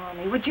was in the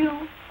army. Would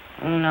you?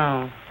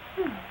 No.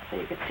 So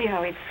you could see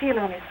how he'd feel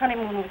on his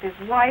honeymoon with his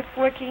wife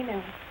working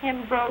and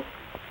him broke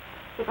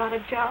without a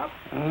job.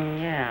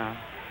 Yeah.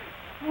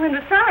 Well, and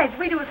besides,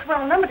 we do a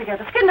swell number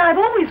together. Skid and I have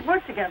always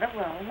worked together.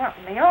 Well, not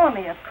in the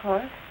army, of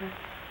course.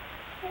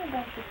 Don't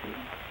you see?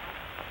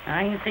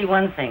 I can see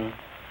one thing.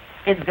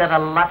 Skid's got a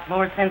lot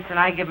more sense than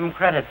I give him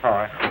credit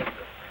for.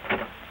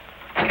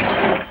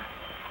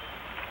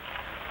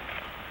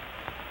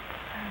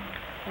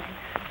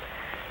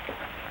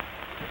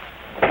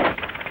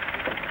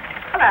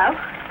 Hello.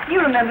 You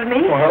remember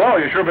me? Well, hello.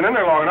 You sure been in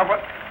there long enough.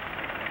 What?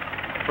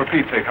 For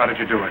Pete's sake, how did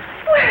you do it?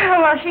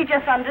 Well, she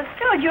just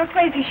understood. You're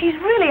crazy. She's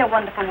really a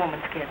wonderful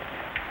woman, Skid.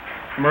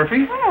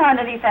 Murphy? Oh,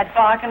 underneath that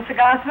bark and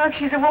cigar smoke,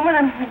 she's a woman,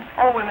 and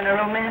all women are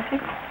romantic.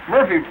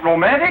 Murphy,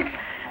 romantic?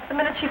 The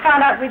minute she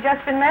found out we'd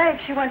just been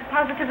married, she went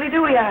positively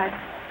dewy-eyed.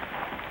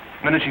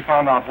 The minute she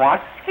found out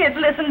what? Skid,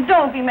 listen,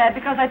 don't be mad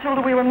because I told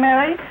her we were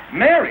married.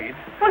 Married?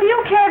 Well,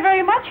 you cared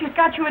very much. She'd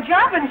got you a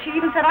job, and she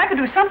even said I could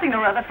do something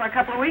or other for a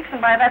couple of weeks,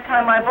 and by that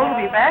time my bull will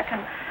be back,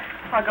 and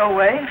I'll go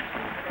away.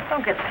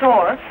 Don't get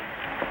sore.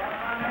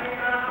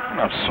 I'm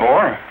not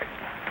sore.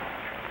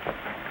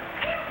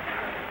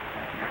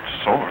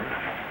 Sore?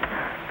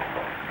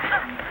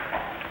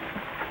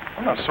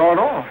 I'm not sore at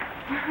all.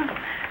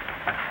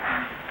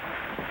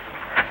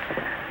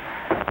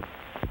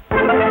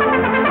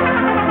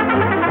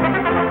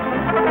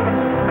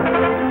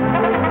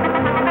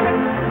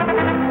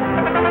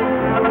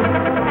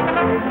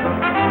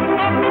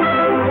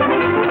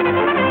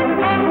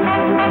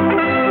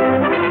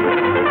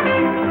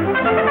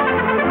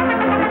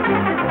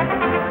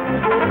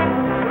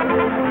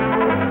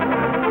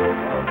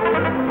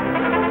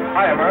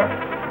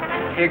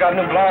 You got a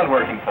new blonde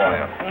working for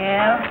you.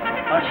 Yeah?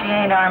 Well, she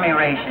ain't army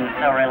ration,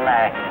 so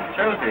relax.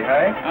 Tuesday,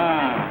 hey?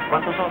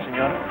 ¿Cuántos son,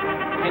 señora?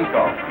 5.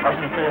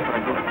 Pasen ustedes para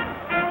el grupo.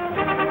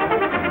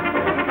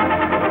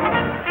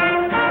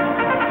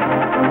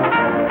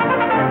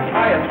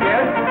 Hiya,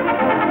 Skid.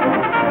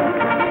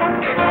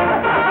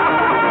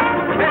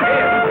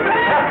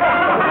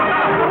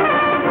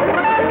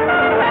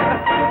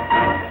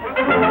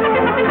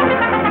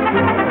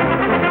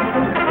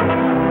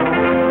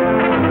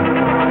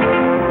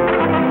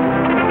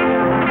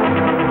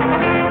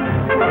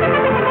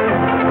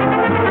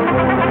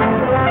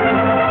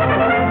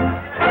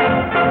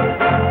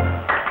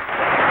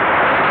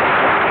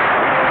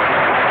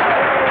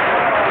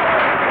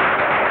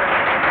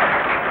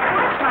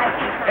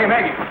 Hey,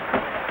 Maggie.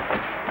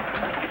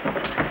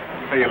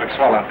 Say, you look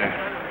swell out there.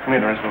 You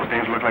made the rest of those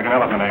dames look like an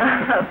elephant egg.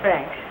 Oh,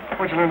 thanks.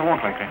 Where'd you learn to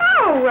walk like that?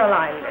 Oh, well,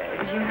 I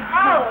learned you.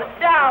 Oh,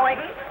 darling.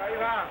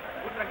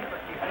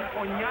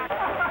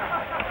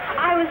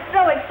 I was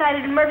so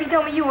excited when Murphy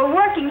told me you were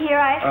working here.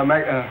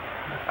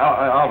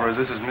 Alvarez,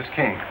 this is Miss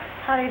King.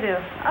 How do you do?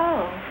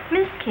 Oh,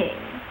 Miss King.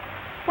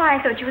 Why,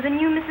 I thought you were the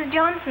new Mrs.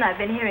 Johnson I've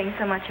been hearing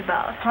so much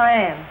about.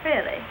 I am.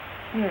 Really?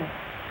 Yes.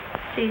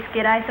 See,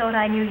 Skid, I thought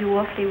I knew you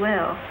awfully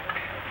well.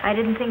 I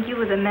didn't think you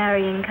were the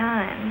marrying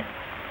kind.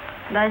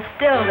 And I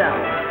still don't.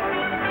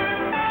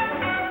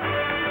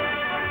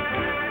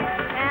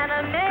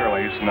 Girl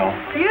I used to know.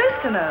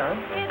 Used to know?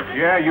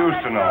 Yeah,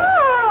 used to know.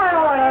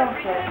 Oh,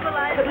 okay.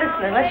 But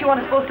listen, unless you want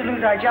us both to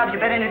lose our jobs,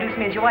 you better introduce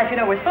me as your wife. You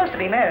know, we're supposed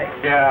to be married.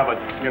 Yeah,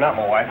 but you're not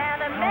my wife.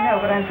 I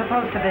know, but I'm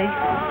supposed to be.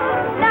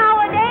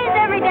 Nowadays,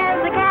 every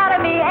dance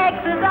academy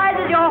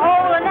exercises your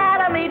whole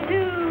anatomy,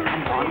 too.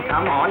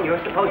 Come on.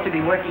 You're supposed to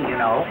be working,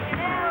 you know.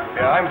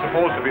 Yeah, I'm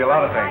supposed to be a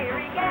lot of things.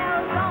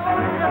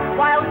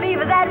 Wild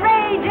fever that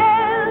rages.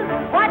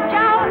 Watch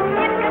out,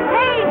 it's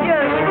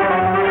contagious.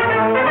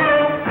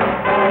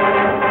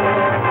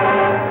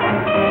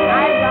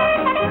 I've got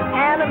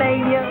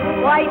Panamania,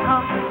 white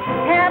hot,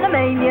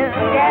 Panamania,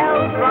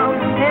 gals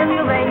from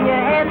Pennsylvania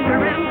and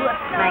Peru.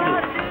 Maggie,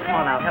 come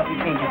on out. Help me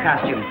change your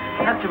costume.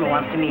 Customer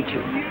wants to meet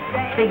you.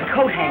 Big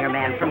coat hanger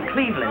man from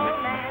Cleveland.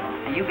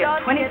 And you get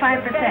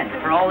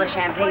 25% for all the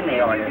champagne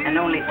they order, and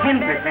only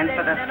 10%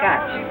 for the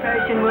scotch.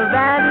 Depression will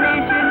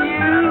vanish in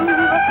you.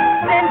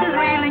 Senses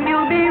reeling,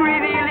 you'll be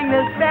revealing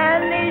the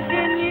Spanish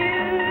in you.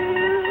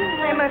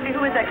 Hey, Murphy,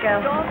 who is that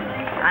girl?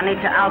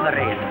 Anita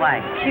Alvarez,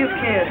 wife. Cute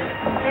kid.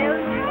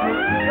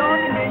 Your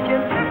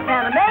condition,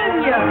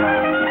 Panamania.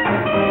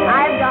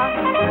 I've got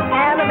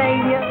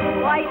Panamania,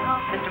 white hot.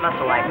 Mr.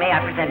 Musselwhite, may I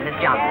present Miss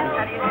Johnson?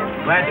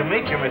 Glad to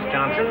meet you, Miss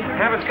Johnson.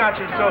 Have a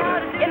scotch and soda.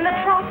 In the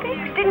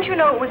tropics? Didn't you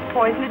know it was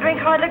poison to drink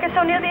hard liquor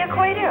so near the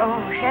equator? Oh,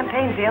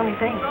 champagne's the only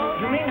thing.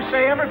 You mean to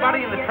say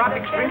everybody in the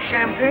tropics drinks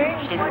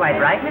champagne? She's quite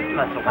right, Mr.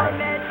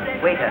 Musselwhite.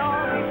 Waiter.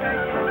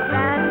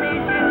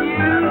 Spanish in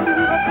you.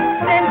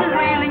 Senses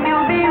reeling,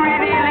 you'll be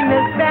revealing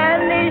the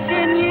Spanish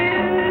in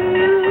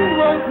you.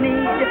 Won't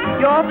need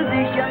your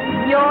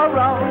position, your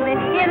own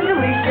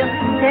intuition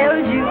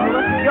tells you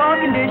your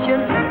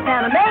condition,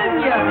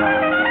 Panamania.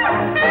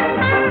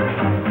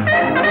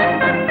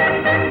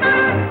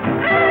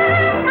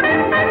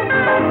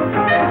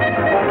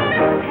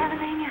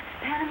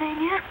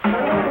 Panamania.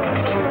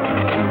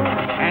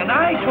 And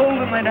I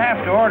told them they'd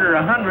have to order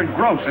 100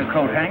 gross of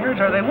coat hangers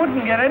or they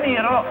wouldn't get any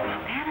at all.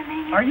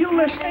 Panamania. Are you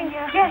listening?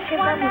 Yes,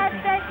 I'm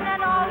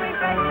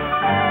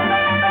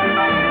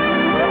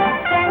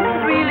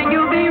Senses reeling,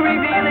 you'll be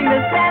revealing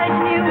the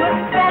Spanish new.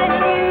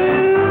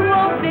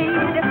 Won't need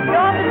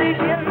your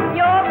position,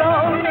 your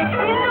own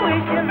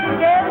intuition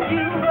tells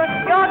you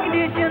your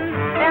condition.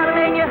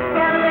 Panamania,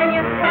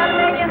 Panamania,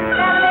 Panamania,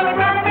 Panamania,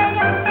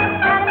 Panamania,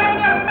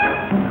 Panamania.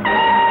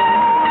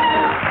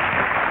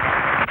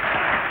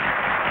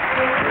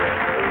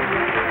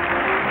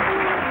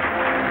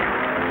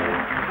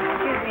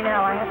 Excuse me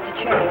now, I have to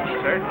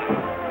change. Certainly.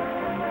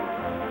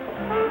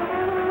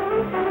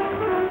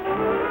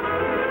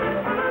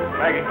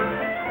 Maggie.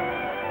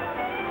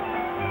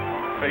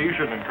 Say, you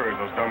shouldn't encourage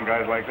those dumb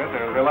guys like that.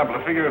 They're liable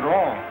to figure it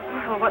wrong.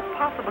 Well, what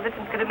possible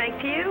difference could it make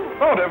to you?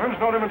 No difference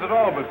at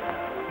all, but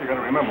you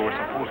gotta remember we're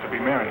supposed to be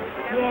married.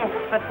 Yes,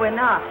 but we're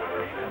not.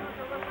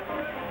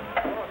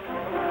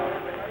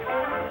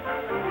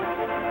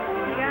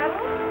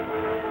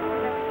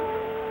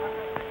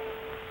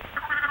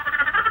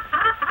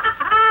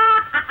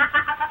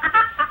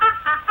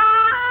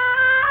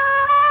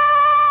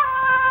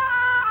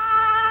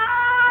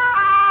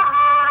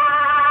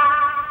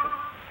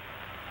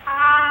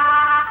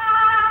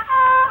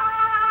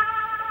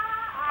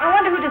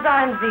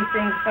 These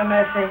things for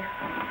Murphy.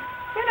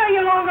 You know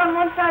you're longer on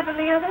one side than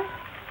the other?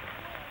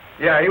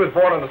 Yeah, he was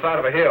born on the side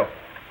of a hill.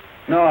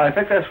 No, I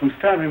think that's from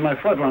stamping my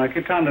foot when I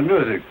kicked on the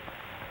music.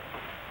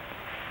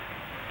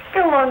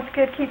 Go on,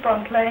 Skid. Keep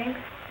on playing.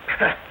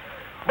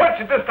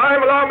 But at this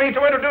time, allow me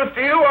to introduce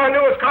to you our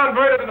newest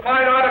convert to the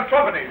fine art of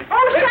trumpeting.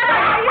 Oh, shut up!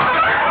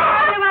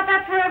 You've been about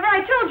that forever.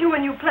 I told you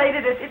when you played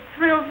it, it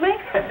thrills me.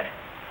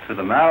 To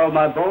the marrow of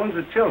my bones,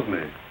 it chills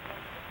me.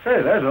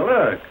 Say, there's a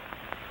lyric.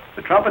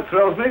 The trumpet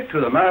thrills me,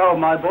 to the marrow of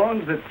my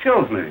bones, it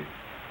chills me.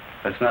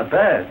 That's not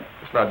bad.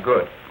 It's not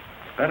good.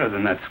 It's better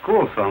than that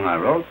school song I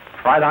wrote,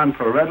 Fight On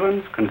for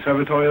Redlands,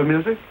 Conservatory of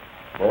Music.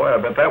 Boy, I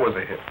bet that was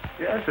a hit.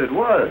 Yes, it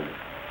was.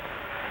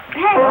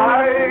 Hey!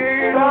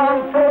 Fight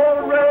on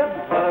for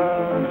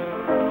Redlands,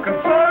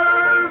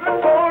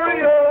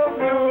 Conservatory of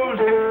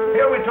Music.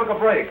 Here we took a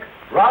break.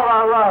 Rah,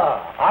 rah,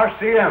 rah,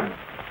 RCM.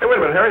 Hey, wait a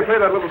minute, Harry, play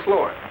that a little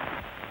slower.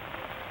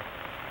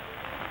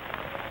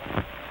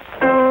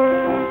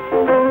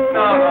 No.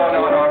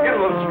 Get a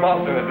little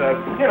schmaltz in it.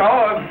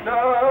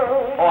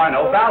 Oh, I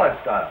know, ballad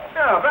style.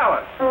 Yeah,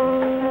 ballad.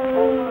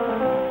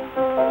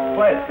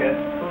 Play it, kid.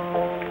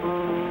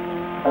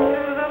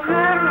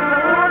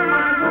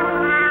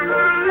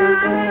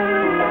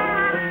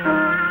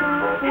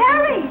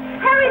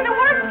 Harry,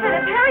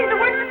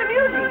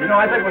 know,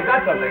 I think we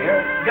got something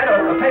here. Get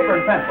a paper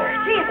and pencil.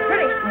 Gee, it's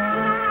pretty.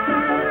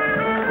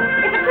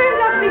 If it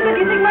turns out to be good,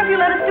 do you think Murphy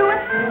will let us do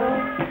it?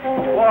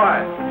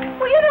 Why?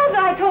 Well, you know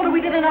that I told her we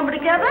did a number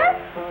together.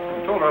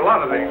 You told her a lot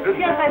of things, didn't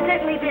you? Yes, I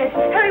certainly did.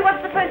 Harry, what's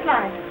the first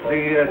line?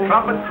 The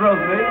trumpet thrills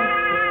me.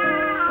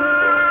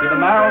 To the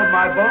marrow of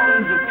my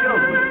bones, it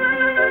chills me.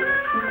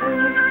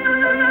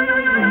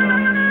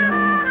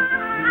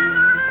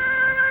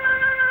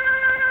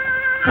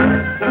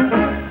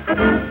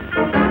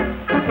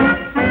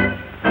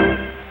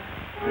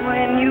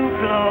 When you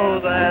blow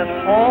that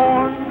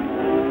horn,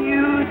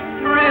 you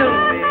thrill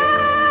me.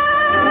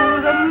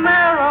 To the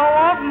marrow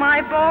of my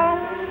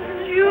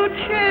bones, you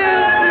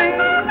chill me.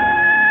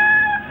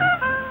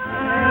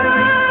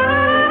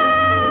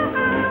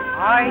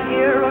 I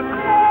hear a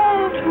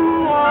call to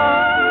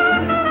arms.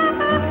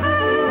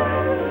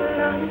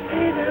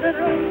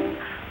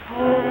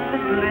 Hold the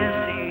bliss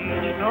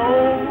each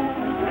note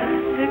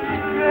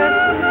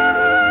expresses,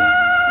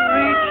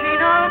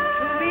 reaching out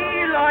to me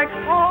like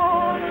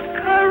false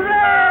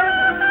caress.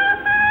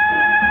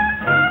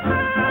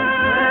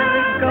 There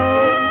it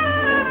goes.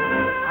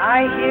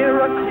 I hear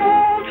a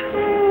call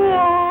to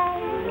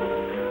arms.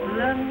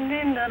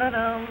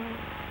 La-ding-da-da-dum.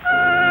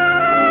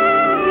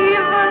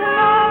 Even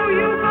though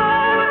you go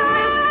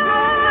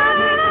misstrong and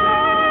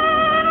alone,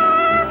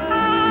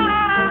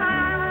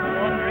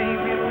 your dream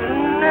you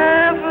will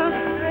never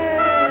say.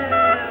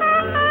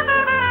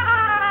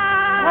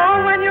 Oh,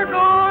 when you're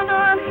gone,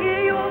 I'll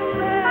hear your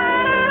say,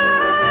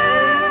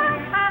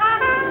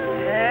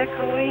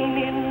 echoing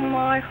in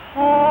my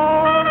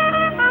heart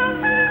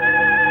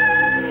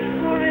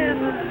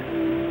forever.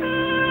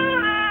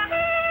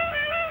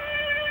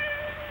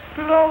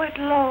 Blow it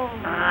low,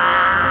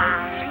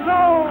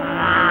 slow,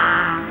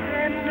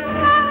 tender.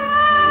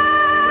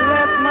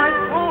 Let my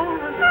soul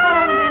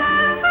respond in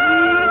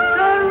sweet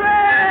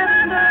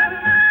surrender.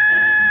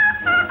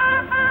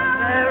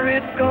 There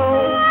it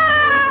goes.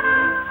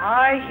 I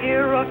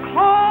hear a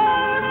call.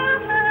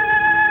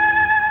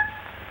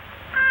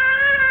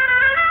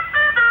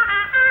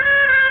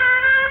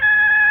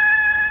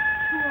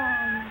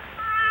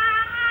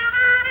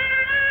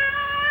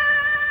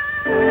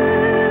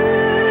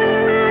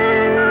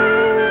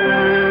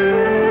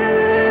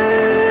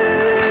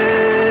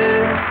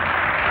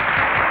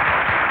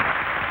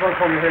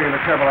 Phone you here,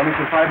 you're careful. I'll meet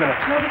you in 5 minutes.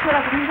 No, just what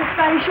I can do. This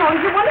Spanish show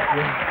is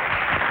wonderful.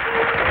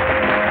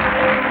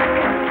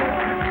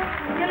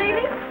 You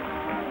leaving?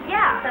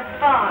 Yeah, that's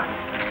fine.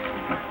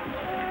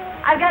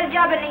 I've got a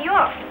job in New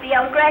York, the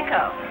El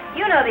Greco.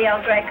 You know the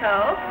El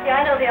Greco.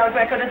 Yeah, I know the El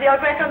Greco. Does the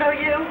El Greco know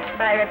you?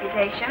 By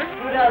reputation.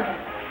 Who doesn't?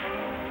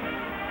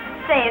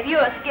 Say, if you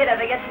or Skid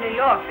ever get to New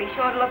York, be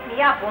sure to look me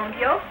up, won't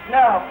you?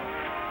 No.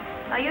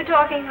 Are you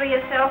talking for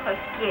yourself or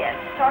Skid?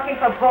 Talking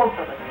for both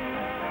of us.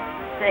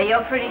 Say,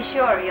 you're pretty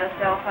sure of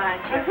yourself, aren't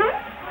you? Mm-hmm.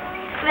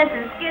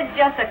 Listen, Skid's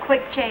just a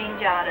quick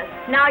change artist.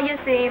 Now you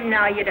see him,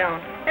 now you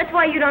don't. That's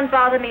why you don't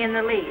bother me in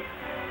the least.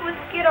 With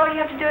Skid, all you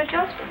have to do is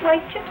just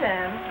wait your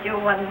turn. You're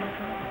wonderful.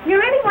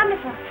 You're really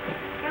wonderful.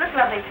 You look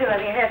lovely, too.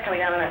 Have your hair coming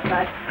down on that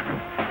side.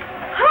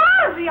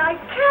 Harvey, I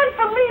can't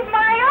believe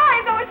my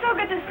eyes. Oh, it's so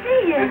good to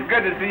see you. It's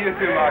good to see you,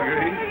 too,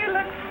 Marguerite. Oh, you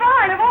look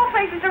fine. Of all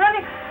places to run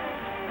in.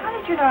 How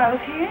did you know I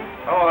was here?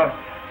 Oh,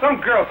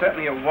 some girl sent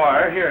me a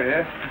wire. Here it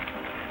is.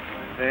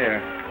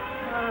 There.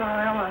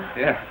 Oh, Ella.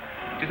 Yeah.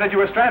 She said you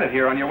were stranded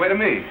here on your way to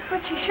me.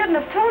 But she shouldn't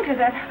have told you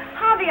that.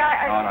 Harvey,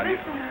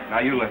 listen. Now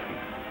you listen.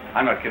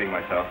 I'm not kidding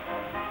myself.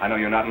 I know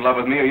you're not in love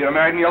with me or you'd have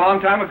married me a long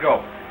time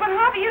ago. But,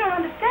 Harvey, you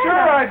don't understand.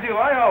 Sure I do.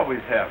 I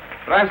always have.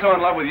 But I'm so in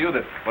love with you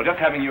that, well,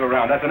 just having you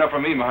around, that's enough for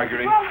me,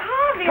 Marguerite. Well,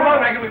 Harvey... Come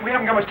on, Maggie. We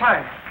haven't got much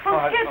time.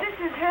 Well, Skid, this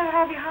is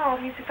Harvey Howell.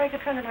 He's a very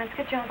good friend of mine.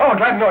 Skid Jones. Oh,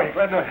 glad to know you.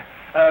 Glad to know you.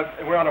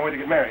 We're on our way to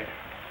get married.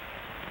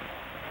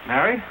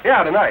 Married?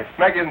 Yeah, tonight.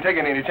 Maggie isn't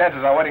taking any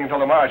chances on waiting until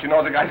tomorrow. She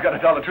knows the guy's got to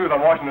tell the truth on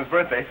Washington's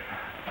birthday.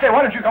 Say,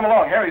 why don't you come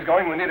along? Harry's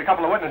going. We need a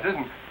couple of witnesses.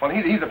 And, well,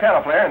 he's a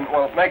piano player, and,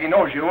 well, Maggie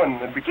knows you, and...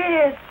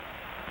 Skid.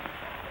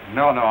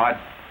 No,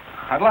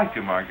 I'd like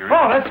to, Marguerite.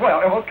 Oh, that's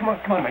well. Well, come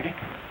on, Maggie.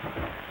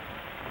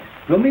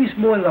 Lo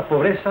mismo en la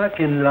pobreza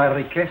que en la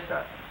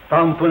riqueza,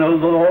 tanto en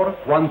el dolor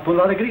cuanto en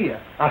la alegría,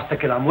 hasta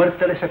que la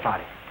muerte les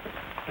separe.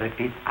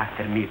 Repeat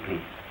after me,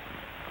 please.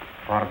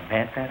 For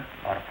better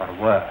or for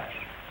worse?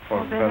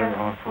 For better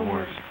or for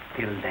worse?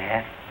 Till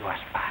death do us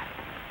part.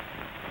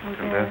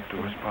 Till death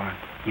do us part.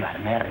 You are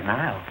married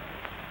now.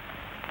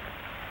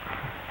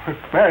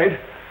 Married?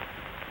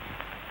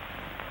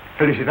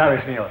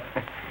 Felicidades, señor.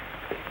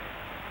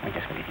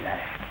 Muchas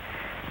felicidades.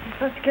 You're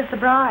supposed to kiss the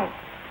bride.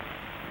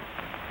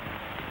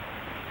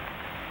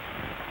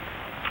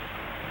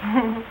 We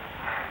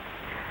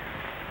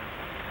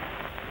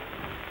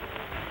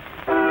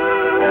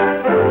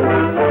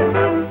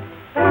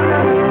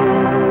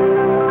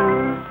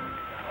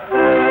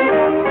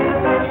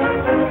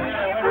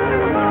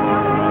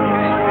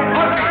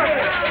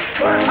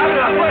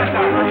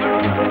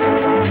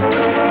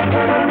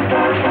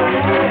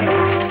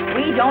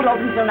don't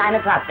open till 9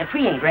 o'clock. The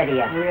tree ain't ready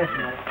yet. Yes,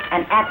 ma'am.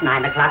 And at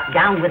 9 o'clock,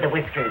 down with the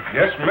whiskers.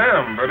 Yes,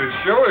 ma'am, but it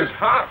sure is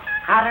hot.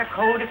 Hot or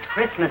cold, it's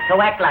Christmas,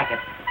 so act like it.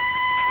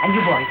 And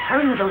you boys,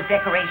 hurry with those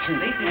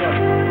decorations.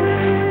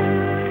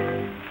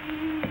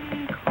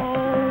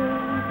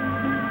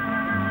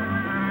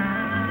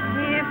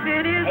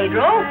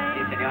 Pedro?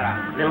 Sí, señora.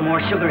 A little more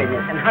sugar in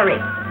this, and hurry.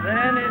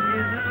 Then it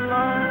isn't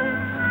love.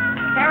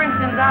 Terrence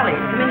Gonzalez,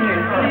 come in here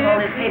and fill up all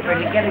this paper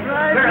to get a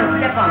girl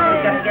step on it.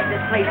 We've got to get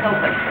this place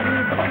open.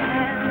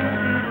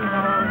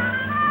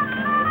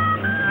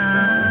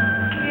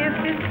 If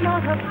it's not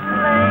a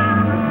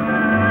flame,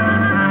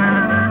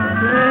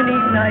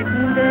 burning night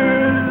and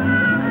day,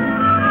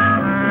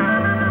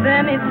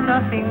 then it's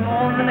nothing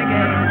more than a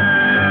game.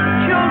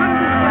 Children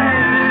play.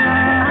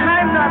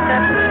 I'm not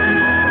that way.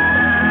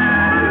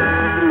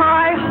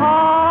 My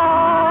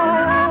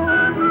heart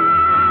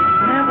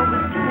never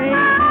was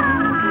taken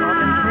or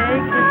been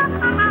taken,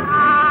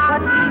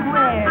 but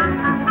beware.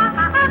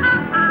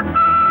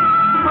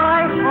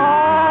 My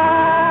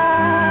heart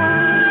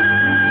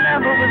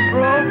never was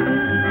broken.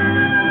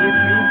 If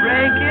you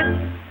break it,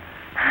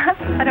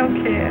 I don't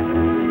care.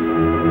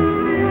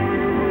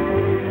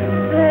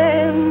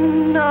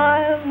 Then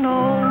I'll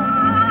know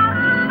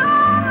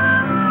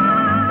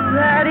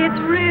that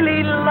it's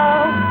really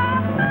love,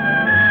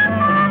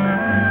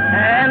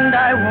 and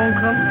I won't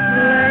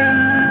complain.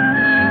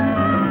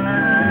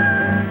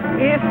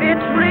 If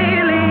it's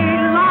really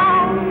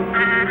long,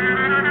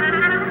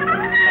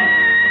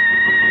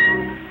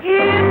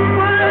 it's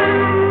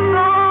worth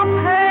the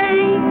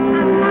pain.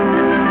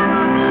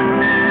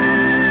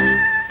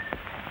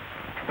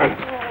 Oh,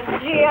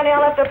 gee, honey,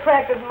 I'll have to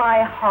practice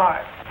my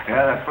heart.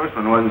 Yeah, that first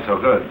one wasn't so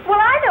good. Well,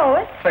 I know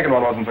it. Second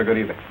one wasn't so good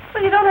either.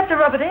 Well, you don't have to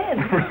rub it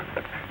in.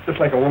 Just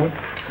like a woman.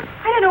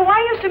 I don't know why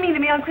you used to mean to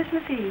me on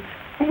Christmas Eve.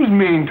 Who's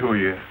mean to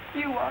you?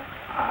 You are.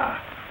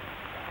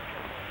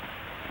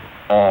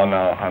 Oh,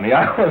 no, honey,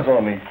 I was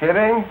only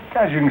kidding.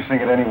 Guys, you can sing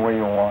it any way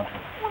you want.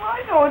 Well,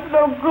 I know it's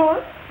no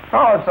good.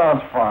 Oh, it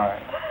sounds fine.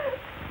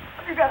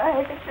 You got a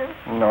handkerchief?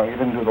 No, you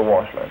didn't do the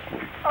wash last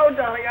week. Oh,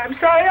 darling, I'm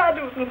sorry. I'll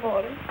do it in the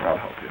morning. I'll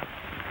help you.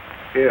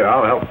 Here,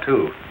 I'll help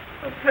too.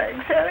 Oh,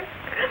 thanks, Harry.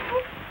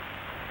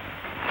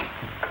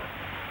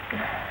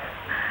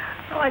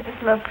 Oh, I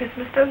just love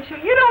Christmas, don't you?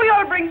 You know we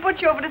ought to bring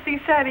Butch over to see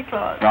Santa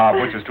Claus. No,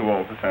 Butch is too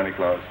old for Santa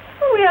Claus.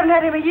 Oh, we haven't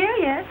had him a year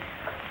yet.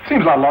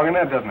 Seems a lot longer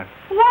than that, doesn't it?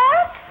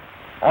 What?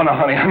 Oh, no,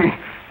 honey, I mean,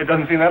 it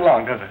doesn't seem that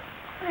long, does it?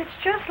 Well, it's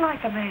just like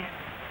a man.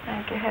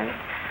 Thank you, Harry.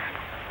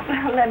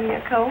 Well, lend me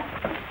your coat.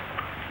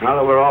 Now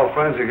that we're all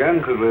friends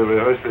again, could we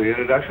rehearse the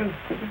introduction?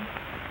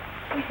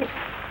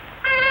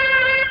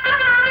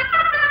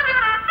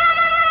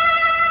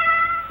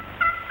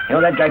 You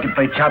know, that guy could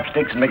play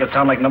chopsticks and make it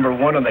sound like number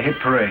one on the hit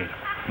parade.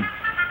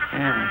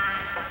 Yeah.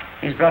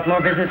 He's brought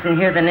more business in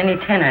here than any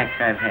 10 acts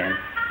I've had.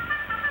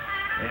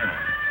 Yeah.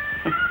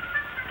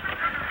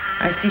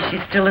 I see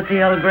she's still at the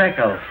El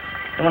Greco.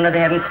 I wonder they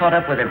haven't caught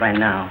up with her by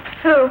now.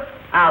 Who?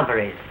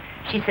 Alvarez.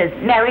 She says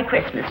Merry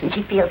Christmas, and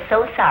she feels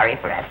so sorry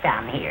for us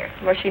down here.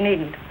 Well, she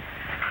needn't.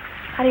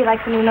 How do you like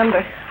the new number?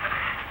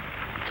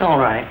 It's all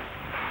right.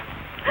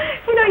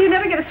 You know, you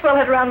never get a swell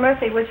head around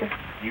Murphy, would you?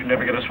 You'd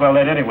never get a swell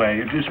that anyway.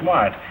 You're too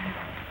smart.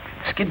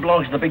 Skid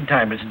belongs to the big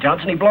time, Mrs.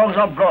 Johnson. He belongs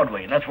on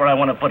Broadway, and that's where I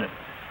want to put it.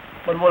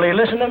 But will he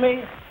listen to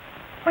me?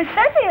 Well,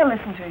 certainly he'll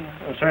listen to you.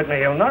 Well, certainly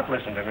he'll not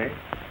listen to me.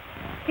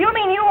 You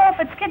mean you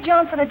offered Skid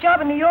Johnson a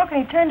job in New York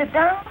and he turned it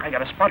down? I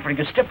got a spot where he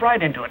can step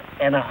right into it.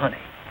 And a honey.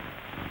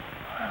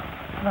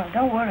 Well,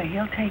 don't worry.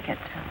 He'll take it.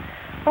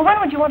 Well, when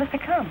would you want us to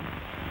come?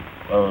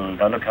 Well,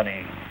 now look,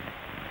 honey.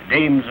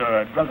 Dames are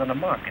a drug on the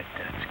market.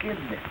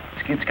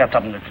 Skid's got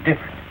something that's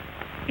different.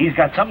 He's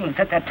got something that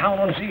set that town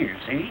on its ears,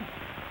 see?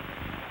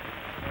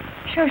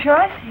 Sure,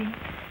 I see.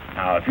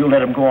 Now, if you'll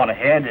let him go on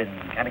ahead and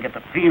kind of get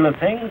the feel of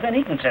things, then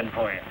he can send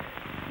for you.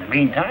 In the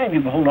meantime,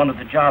 you can hold on to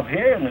the job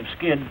here, and if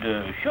Skid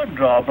should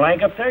draw a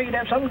blank up there, you'd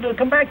have something to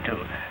come back to.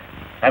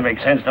 That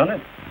makes sense,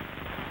 doesn't it?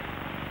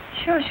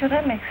 Sure,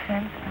 that makes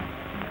sense.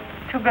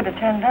 Too good to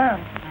turn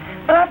down.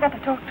 But I've got to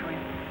talk to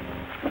him.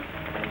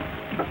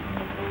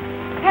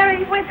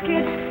 Harry, where's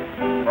Skid?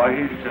 Why,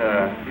 he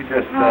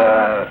just,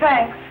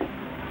 Thanks.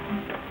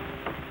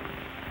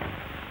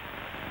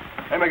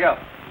 Hey, Miguel.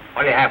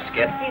 What do you have,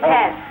 Skid? He's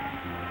had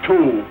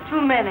Two.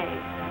 too many.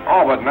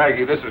 Oh, but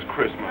Maggie, this is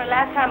Christmas. Well,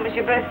 last time was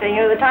your birthday.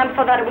 You know, the time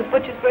before that it was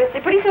Butch's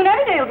birthday. Pretty soon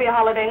every day will be a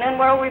holiday, and then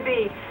where'll we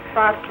be?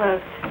 Bars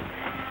closed.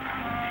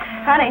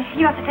 Honey,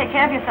 you have to take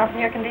care of yourself in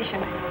your condition.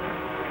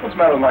 What's the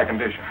matter with my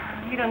condition?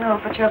 You don't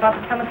know, but you're about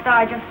to become a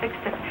star. I just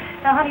fixed it.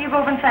 Now, honey, you go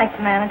over and thank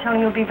the man and tell him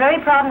you'll be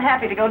very proud and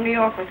happy to go to New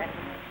York with him.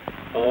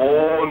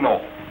 Oh, no.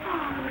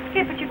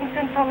 Skip, but you can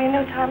send for me a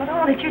new time at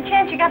all. It's your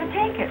chance. You got to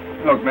take it.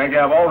 Look, Maggie,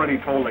 I've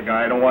already told the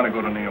guy I don't want to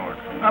go to New York.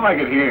 I like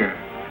it here.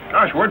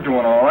 Gosh, we're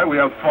doing all right. We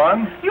have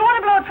fun. You want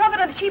to blow a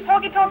trumpet on the cheap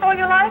walkie-talk all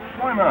your life?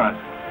 Why not?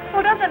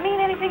 Well, does it mean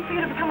anything for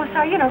you to become a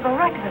star? You know, go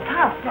right to the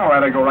top. All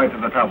right, I go right to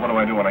the top. What do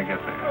I do when I get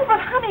there? Oh, but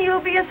honey,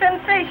 you'll be a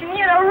sensation.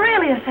 You know,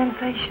 really a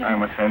sensation.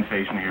 I'm a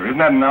sensation here. Isn't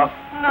that enough?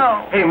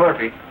 No. Hey,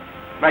 Murphy.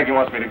 Maggie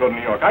wants me to go to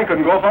New York. I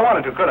couldn't go if I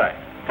wanted to, could I?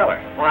 Tell her.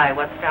 Why?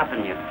 What's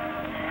stopping you?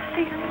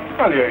 See,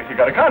 Well, you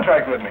got a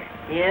contract with me.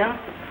 Yeah?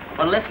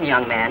 Well, listen,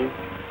 young man.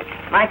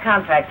 My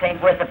contracts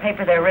ain't worth the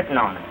paper they're written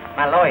on.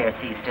 My lawyer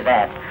sees to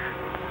that.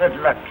 Good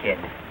luck, kid.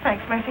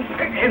 Thanks, Murphy.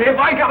 And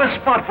if I got a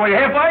spot for you,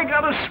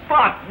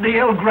 the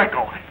El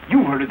Greco.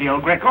 You've heard of the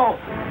El Greco?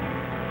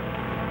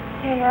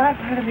 Yeah, I've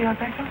heard of the El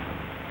Greco.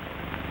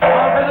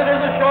 All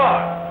visitors ashore.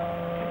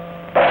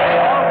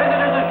 All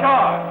visitors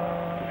ashore.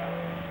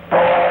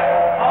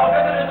 All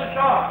visitors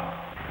ashore.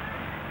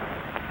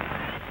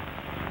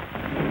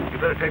 You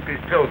better take these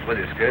pills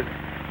with you, Skid.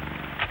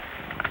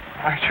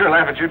 I'd sure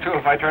laugh at you, too,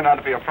 if I turned out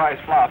to be a prize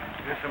flop.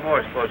 Here's some more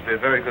supposed to be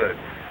very good.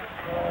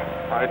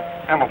 I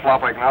am a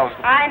flop like now.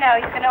 I know.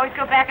 You can always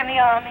go back in the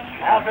army.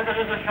 All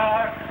visitors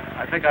ashore.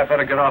 I think I'd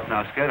better get off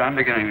now, Skid. I'm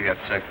beginning to get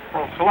sick.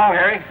 Well, so long,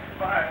 Harry.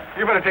 Bye.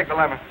 You better take the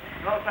lemon.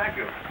 No, thank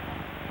you.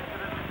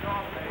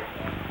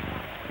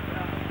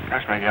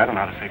 Gosh, Maggie, I don't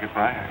know how to say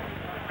goodbye.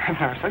 I've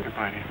never said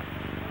goodbye to you.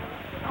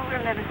 Oh,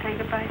 we'll never say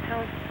goodbye,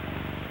 Toad.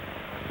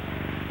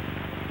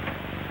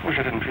 Wish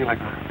I didn't feel like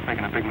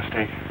making a big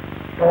mistake.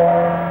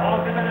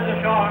 All visitors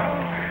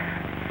ashore.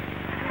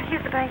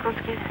 Here's the bankroll,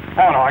 Skid.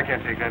 Oh, no, I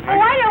can't take that, Maggie.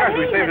 Oh, I don't Gosh,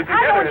 we need saved it. it together.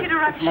 I don't want you to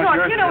run It's much short.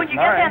 yours You know, than when you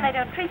it's get there mine. and they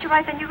don't treat you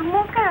right, then you can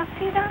walk out.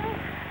 See, darling?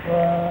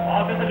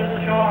 All visitors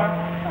ashore.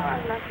 Oh,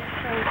 I love you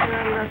so, dear.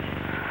 I love you.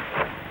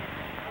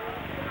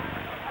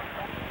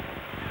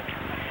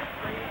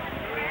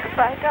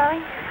 Goodbye,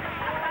 darling.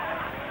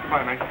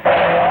 Goodbye, Maggie.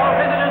 All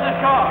visitors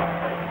ashore.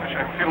 Gosh,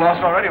 I feel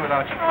lost already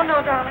without you. Oh, no,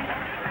 darling.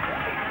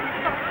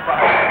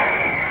 Bye.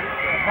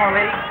 Come on,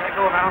 lady. Gotta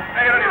go now.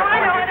 Hey, you don't need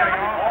a I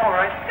know. All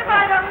right.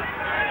 Goodbye, darling.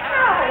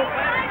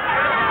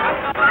 No.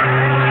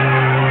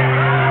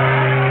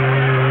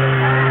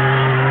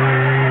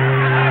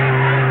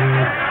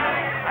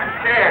 I'm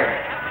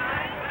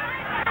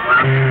scared.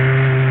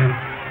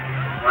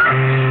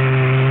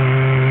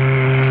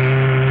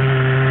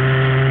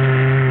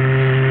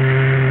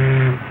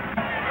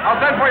 I'll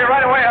send for you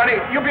right away, honey.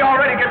 You'll be all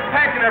ready. Get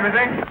packed and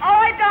everything.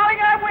 All right, darling,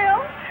 I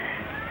will.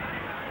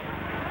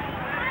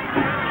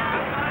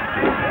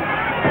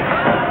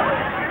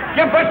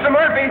 Give push to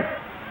Murphy.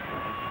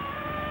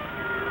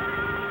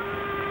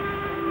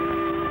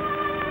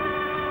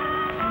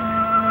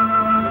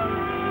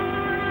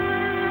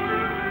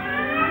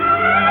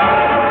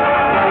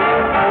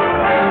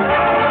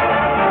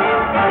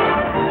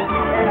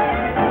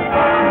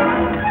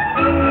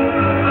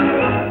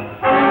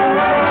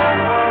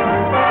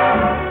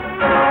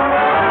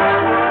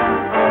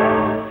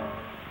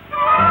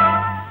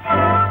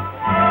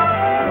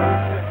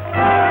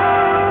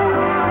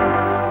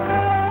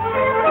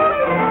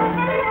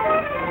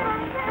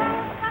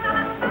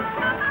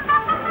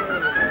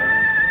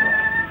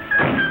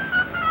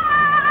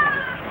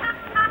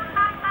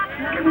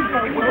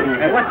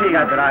 What do you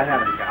got that I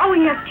haven't got? Oh,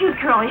 he has cute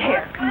curly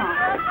hair. Come on.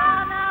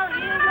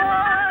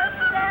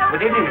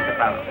 Good evening, Mr.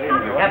 Fowler.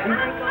 Captain,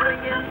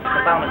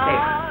 Mr. Fowler's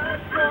table.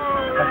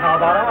 But how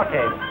about our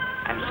table?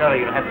 I'm sorry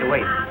you'll have to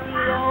wait.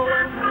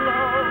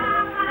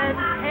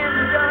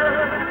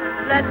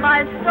 Let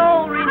my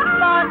soul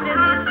respond in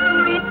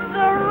sweet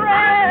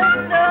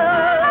surrender.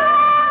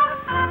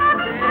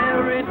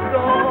 There it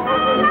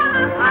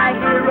goes. I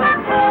hear a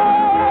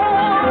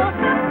call.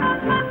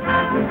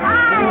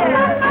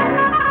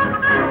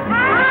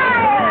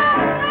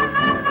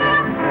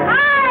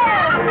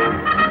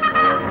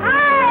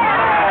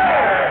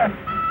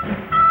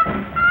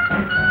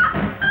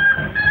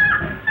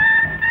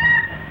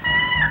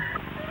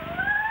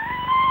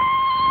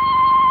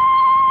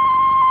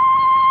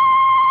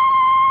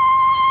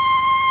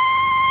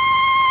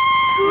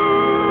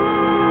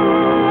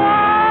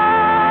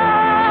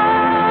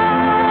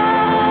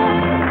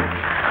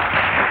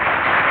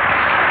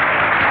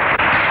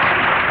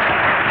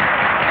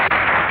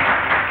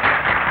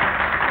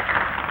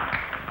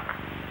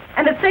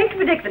 And it's safe to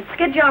predict that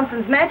Skid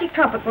Johnson's magic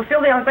trumpet will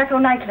fill the El Greco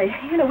nightly.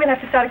 You know, we'll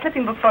have to start a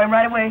clipping book for him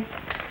right away.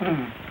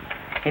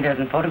 He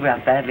doesn't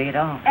photograph badly at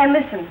all. And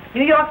listen,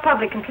 New York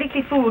public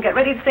completely fooled. Get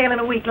ready to sail in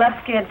a week. Love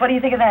Skid. What do you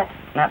think of that?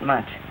 Not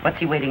much. What's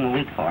he waiting a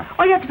week for?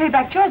 Well, you have to pay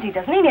back Jersey,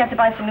 doesn't he? And he has to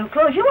buy some new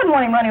clothes. You wouldn't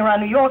want him running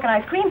around New York in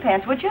ice cream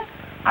pants, would you?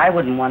 I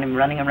wouldn't want him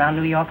running around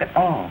New York at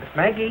all.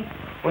 Maggie,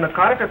 una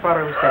carta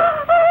para usted.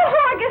 Oh,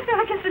 I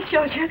guess this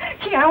shows you.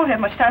 Gee, I won't have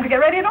much time to get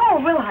ready at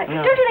all, will I?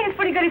 No. Don't you think it's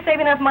pretty good he's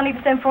saving enough money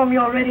to send for me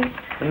already?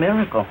 It's a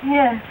miracle.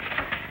 Yeah.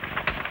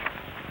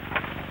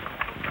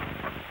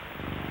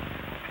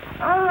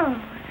 Oh,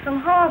 it's from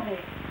Harvey.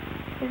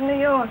 He's in New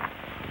York.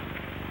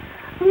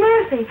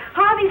 Murphy,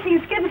 Harvey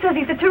sees Skid and says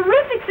he's a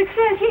terrific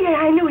success. Yeah,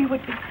 I knew he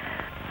would be.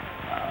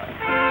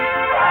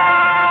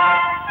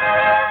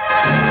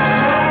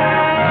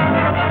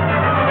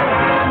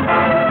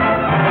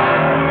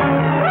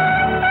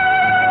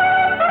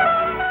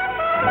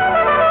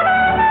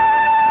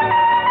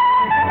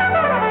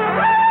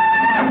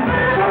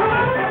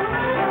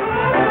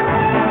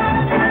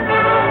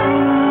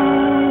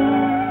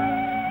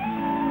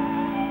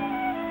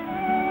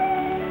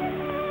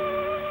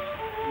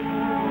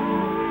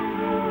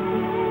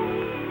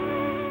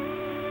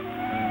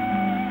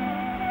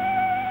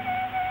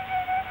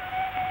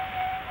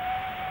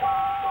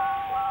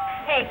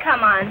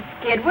 come on,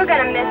 Skid. We're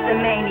going to miss the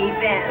main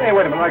event. Hey,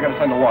 wait a minute. I got to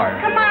send the wire.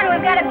 Come on,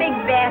 we've got a big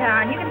bet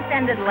on. You can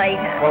send it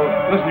later. Well,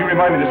 listen, you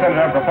remind me to send it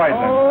after the fight,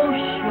 then. Oh,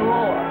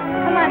 sure.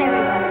 Come on,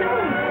 everybody.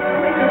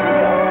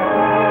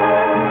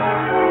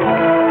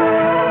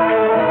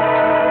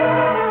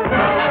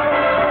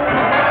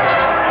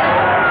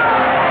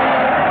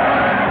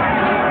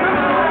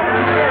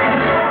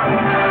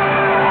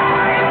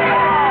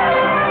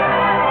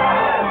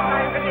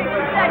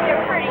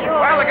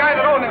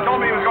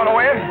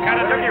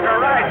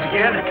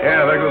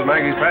 Yeah, there goes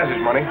Maggie's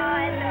passage money.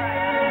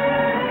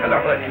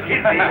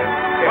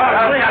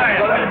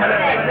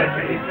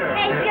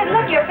 Hey, Skid,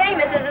 look, you're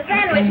famous. There's a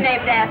sandwich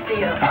named after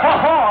you.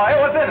 Oh, hey,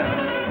 what's in it?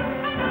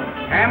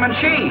 Ham and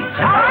cheese.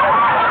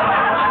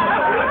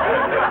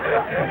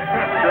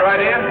 Your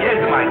idea?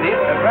 Yes, my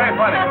dear. That's very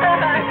funny.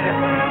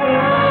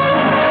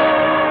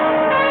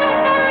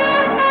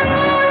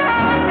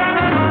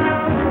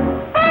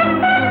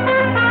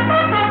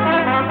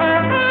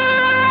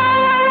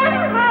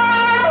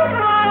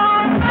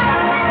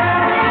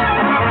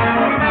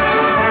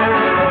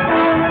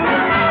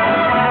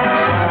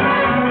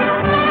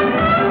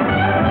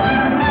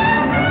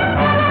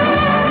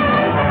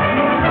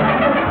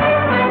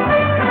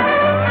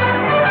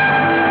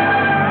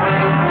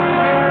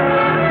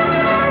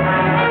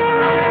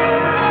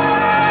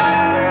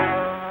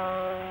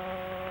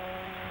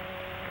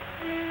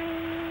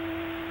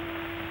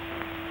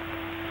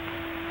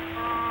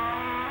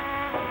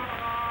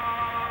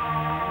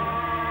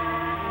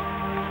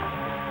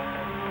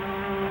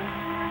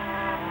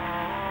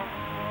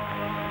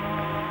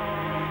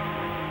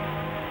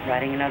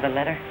 Writing another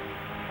letter?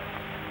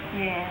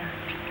 Yeah,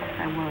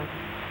 I would.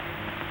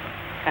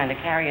 Kind of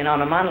carrying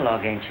on a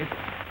monologue, ain't you?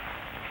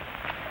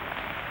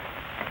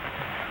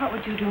 What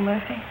would you do,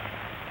 Murphy?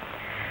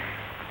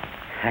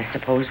 I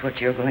suppose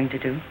what you're going to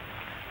do.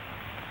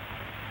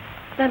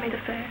 Lend me the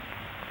fare.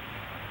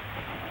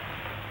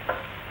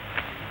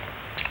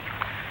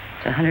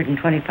 It's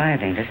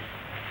 125, ain't it?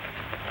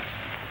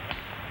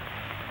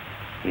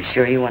 You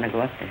sure you want to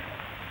go up there?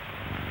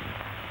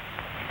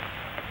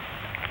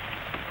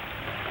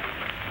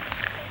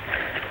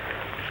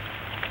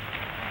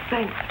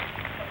 Thanks.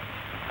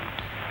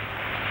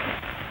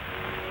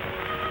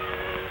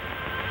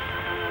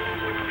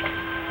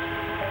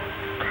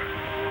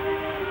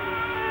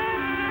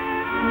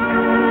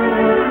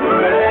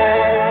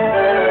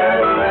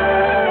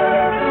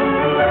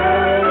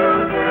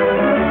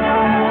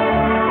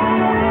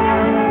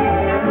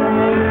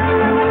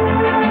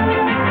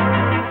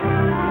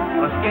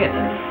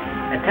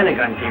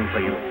 telegram came for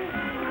you.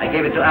 I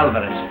gave it to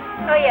Alvarez.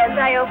 Oh, yes,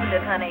 I opened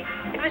it, honey.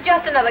 It was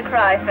just another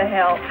cry for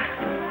help.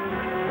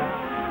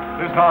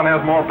 This town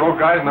has more broke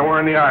guys than there were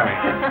in the Army.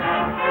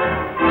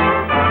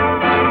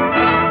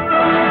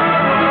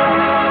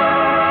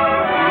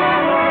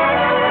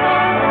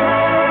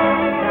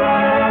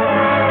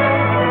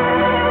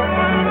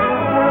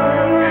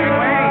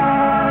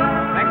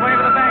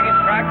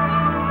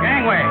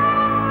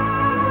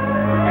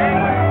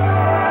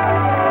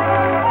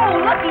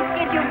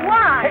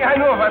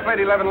 If I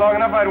played 11 long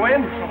enough, I'd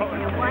win.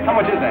 How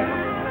much is that?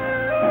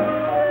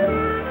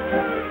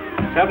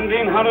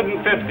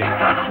 1,750.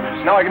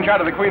 Now I can try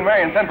to the Queen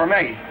Mary and send for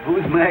Maggie.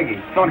 Who's Maggie?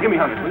 Don't give me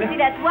 100, will you?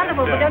 See, that's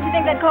wonderful, but don't you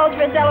think that calls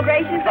for a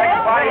celebration, Phil?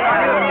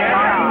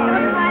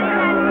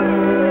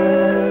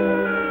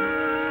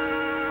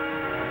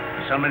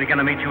 Somebody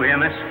gonna meet you here,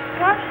 miss?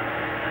 What?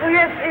 Oh,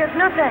 yes,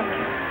 no thank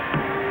you.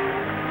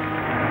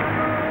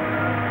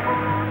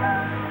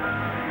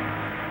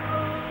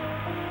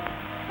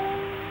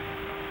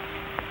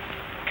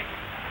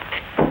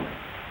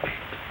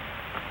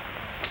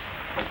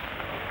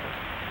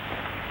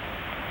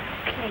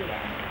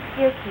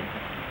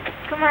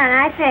 Come on,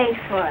 I paid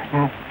for it.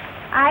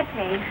 I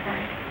paid for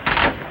it.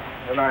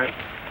 Good night.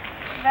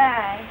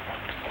 Bye.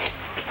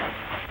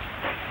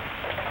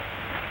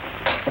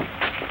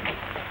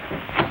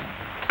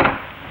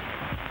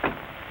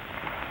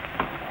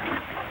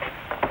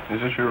 Is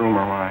this your room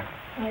or mine?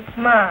 It's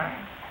mine.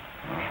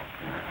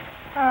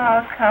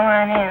 Oh, come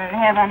on in and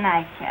have a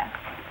nightcap.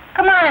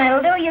 Come on,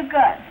 it'll do you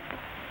good.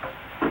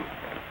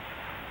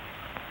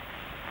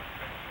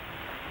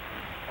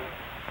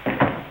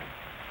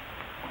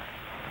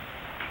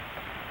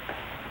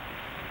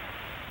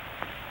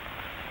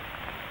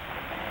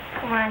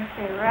 Come on,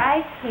 sit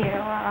right here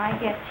while I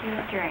get you a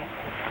drink.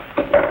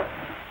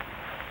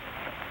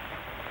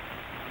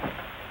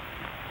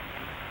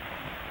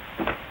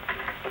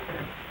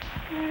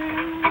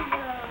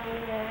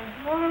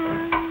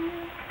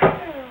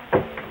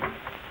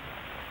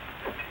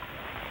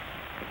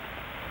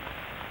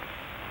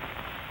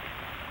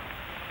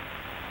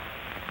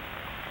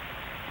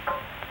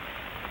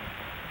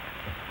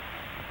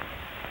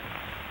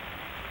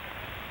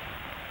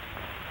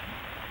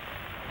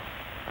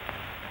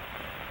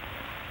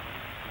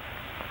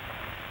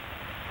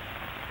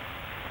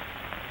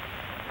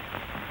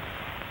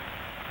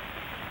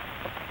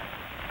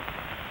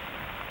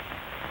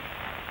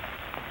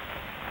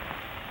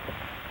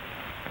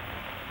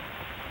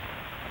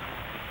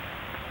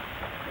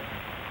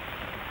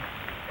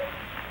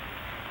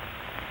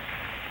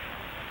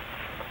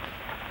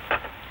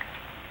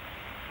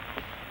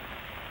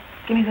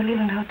 Give me the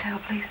Leland Hotel,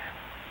 please.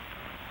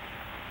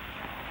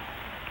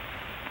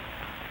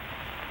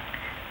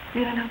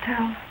 Leland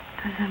Hotel.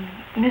 Does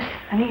Miss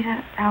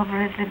Anita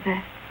Alvarez live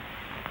there?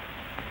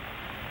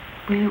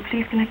 Will you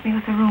please connect me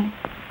with the room?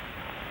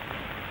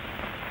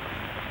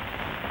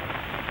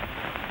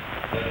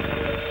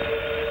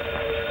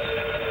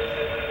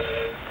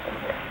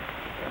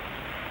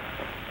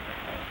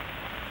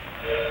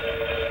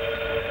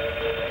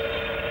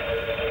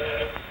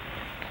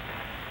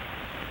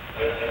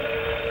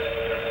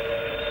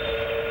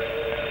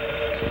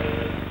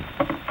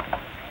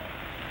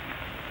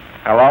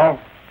 Hello?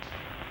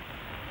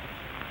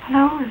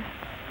 Hello? Is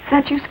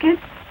that you, Skid?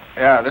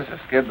 Yeah, this is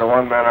Skid, the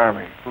one-man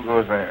army. Who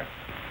goes there?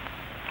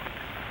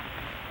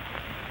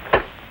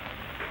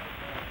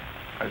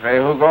 I say,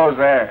 who goes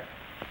there?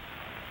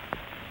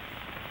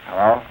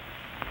 Hello?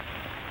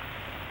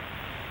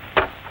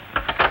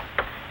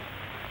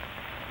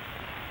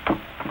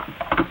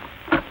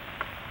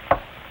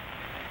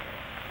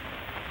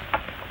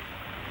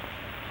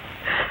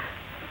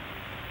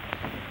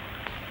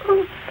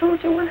 Oh,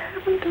 soldier, what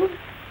happened to us?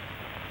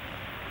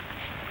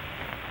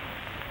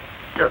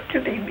 Don't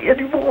you need me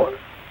anymore?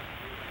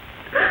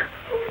 Oh,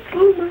 it's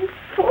all my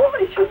fault. I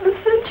shouldn't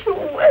have sent you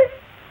away.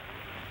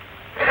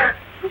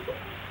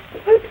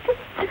 I'm so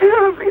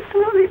terribly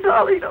sorry,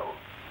 darling. Oh.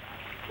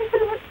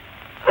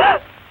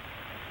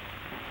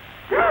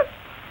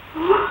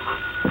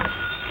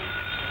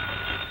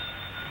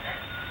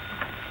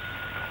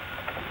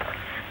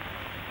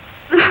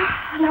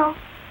 Hello?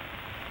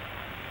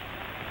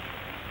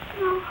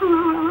 Oh,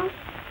 hello.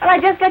 Well, I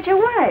just got your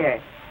wire.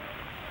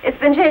 It's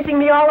been chasing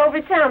me all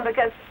over town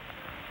because...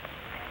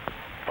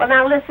 Well,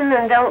 now listen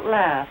and don't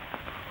laugh.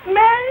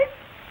 Mary?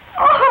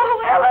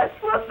 Oh, well, that's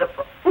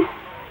wonderful.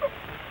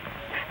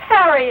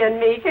 Harry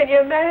and me, can you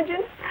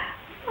imagine?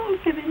 Oh,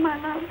 give him my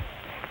love.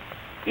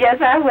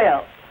 Yes, I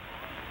will.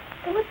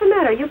 Hey, what's the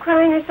matter? Are you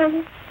crying or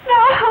something? No,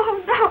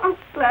 I'm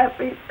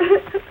laughing.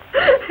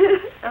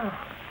 Oh.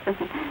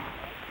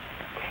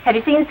 Have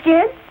you seen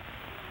Skid?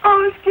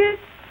 Oh, Skid?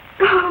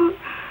 Oh,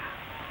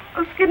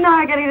 Skid and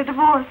I are getting a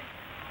divorce.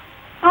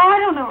 Oh, I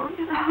don't know.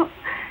 You know,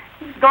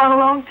 he's gone a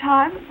long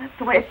time, and that's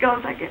the way it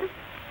goes, I guess.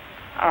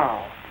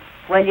 Oh.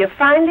 Well, you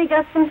finally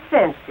got some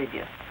sense, did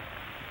you?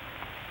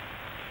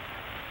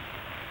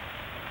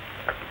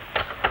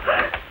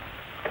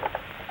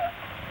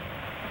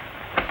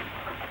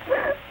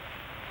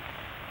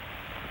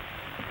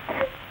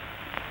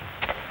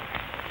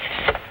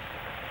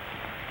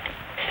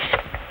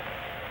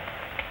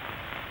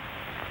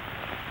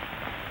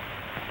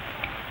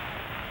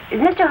 Is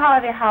Mr.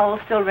 Harvey Howell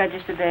still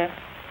registered there?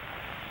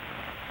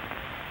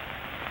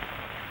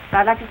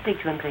 I'd like to speak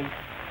to him, please.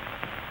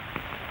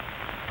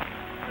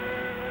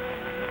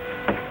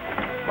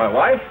 My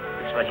wife?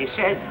 That's what she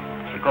said.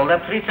 She called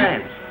up 3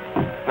 times.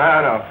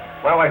 No.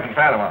 My wife's in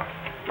Panama.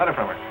 Letter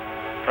from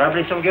her.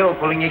 Probably some girl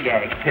pulling your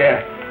gag.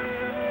 Yeah.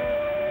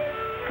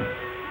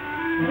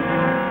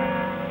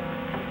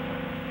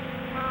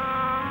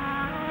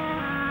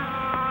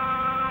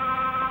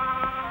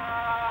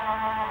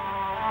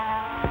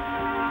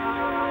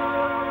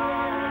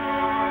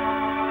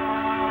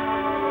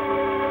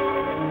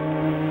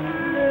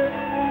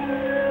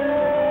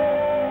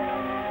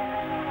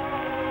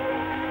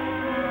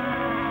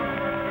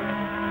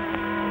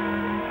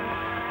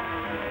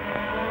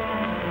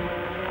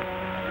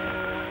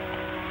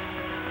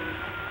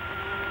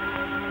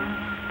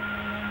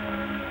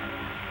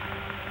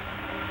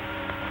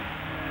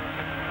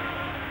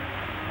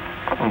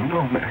 Oh,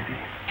 no, Maggie.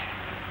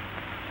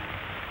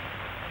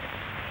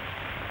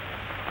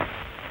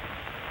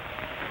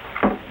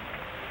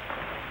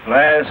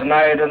 Last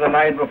night and the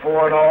night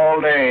before and all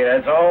day.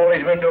 That's all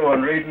he's been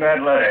doing, reading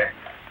that letter.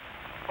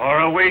 For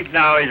a week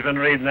now he's been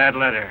reading that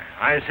letter.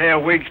 I say a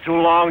week's too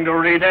long to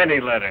read any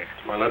letter.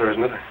 It's my letter,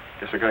 isn't it?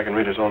 Guess a guy can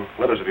read his own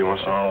letters if he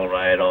wants to. All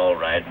right.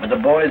 But the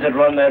boys that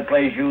run that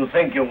place you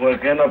think you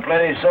work in are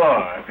plenty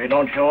sore. If you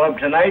don't show up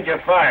tonight,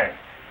 you're fired.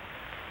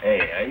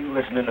 Hey, are you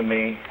listening to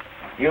me?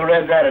 You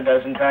read that a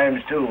dozen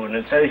times, too, and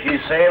it says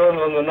she's sailing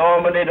on the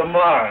Normandy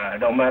tomorrow.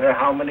 No matter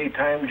how many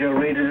times you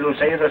read it, it'll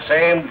say the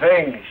same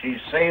thing. She's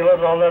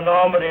sailing on the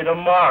Normandy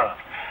tomorrow.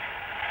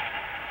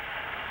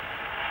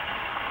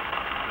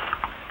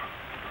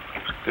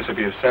 This will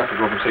be a sap to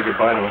go up and say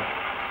goodbye to her.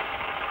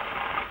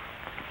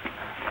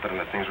 Better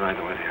let things ride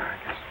the way they are, I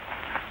guess.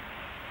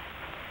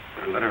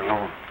 Better let her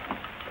alone.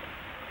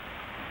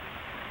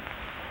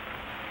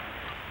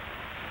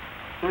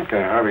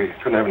 Okay, Harvey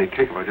couldn't have any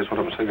kick if I just went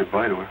up and said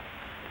goodbye to her.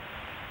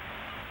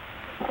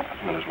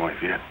 He's not his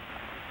wife yet.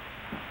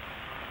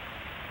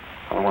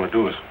 All I want to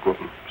do is go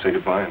up and say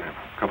goodbye and have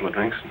a couple of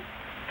drinks and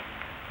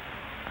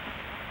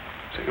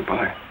say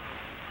goodbye.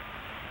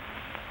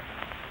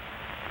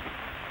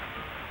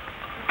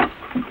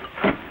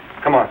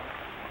 Come on.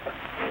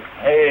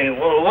 Hey,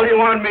 well, what do you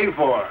want me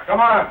for? Come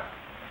on.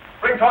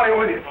 Bring Tony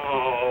with you.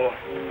 Oh.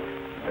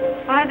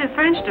 Why the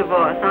French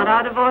divorce? Not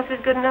our divorce is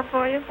good enough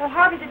for you? Well,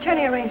 Harvey's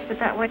attorney arranged it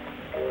that way.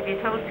 Have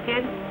you told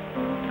Skid?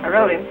 I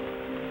wrote him.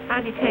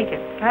 How'd he take it?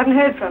 I haven't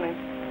heard from him.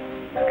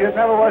 Skid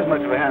never was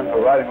much of a hand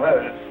for writing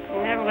letters. He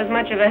never was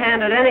much of a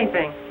hand at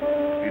anything.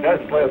 He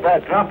doesn't play a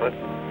bad trumpet.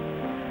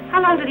 How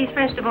long do these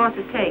French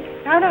divorces take?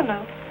 I don't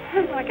know.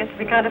 I guess it'd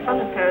be kind of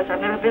fun in Paris. I've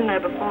never been there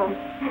before.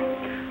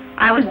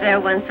 I was there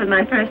once with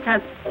my first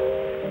husband.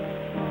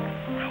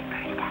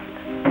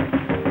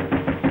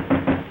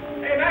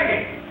 Hey,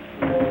 Maggie.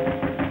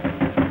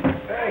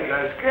 Hey,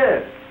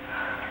 Skid.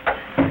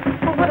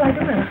 Well, what'll I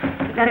do with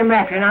him? Let him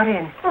rap. You're not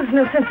in. Well, there's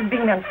no sense in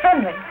being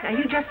unfriendly. Now,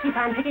 you just keep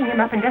on picking him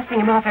up and dusting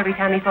him off every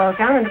time he falls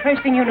down, and the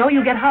first thing you know,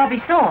 you'll get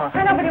horribly sore.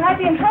 I know, but he might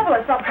be in trouble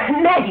or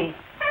something. Maggie!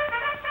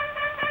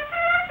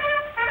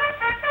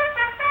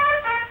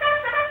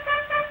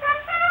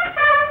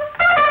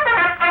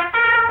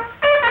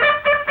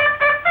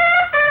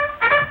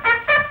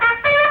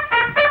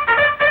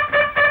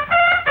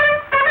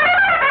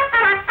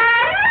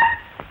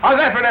 How's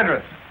that for an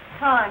entrance?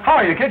 Fine. How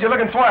are you, kid? You're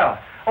looking swell.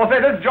 Oh,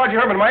 say, this is Georgie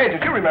Herman, my agent.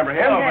 You remember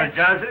him. Hello, Miss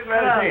Johnson.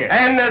 Glad to see you.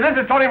 And this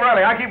is Tony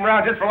Morelli. I keep him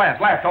around just for laughs.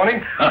 Laugh, Tony.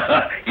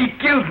 He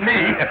killed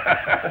me.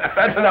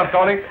 That's enough,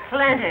 Tony.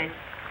 Planters.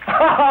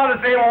 Oh,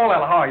 the same old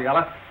Ella. How are you,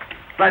 Ella?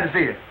 Glad to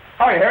see you.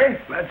 How are you, Harry?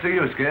 Glad to see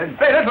you,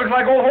 Skid. Hey, this looks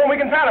like old home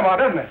week in Panama,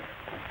 doesn't it?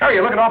 Harry,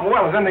 you're looking awful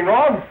well. Is anything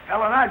wrong?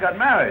 Ella and I got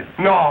married.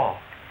 No.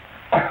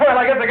 Well,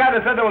 I guess the guy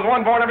that said there was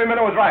one born every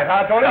minute was right,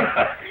 huh, Tony?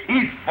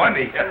 He's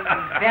funny.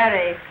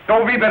 Very.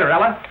 Don't be bitter,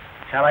 Ella.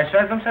 Shall I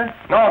serve them, sir?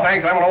 No,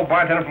 thanks. I'm an old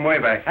bartender from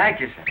way back. Thank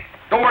you, sir.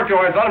 Don't work too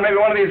hard, son. Maybe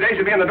one of these days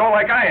you'll be in the door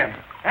like I am.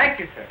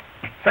 Thank you, sir.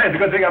 Say, it's a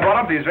good thing I brought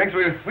up these drinks.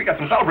 We got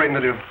some celebrating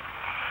to do.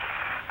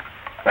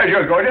 There's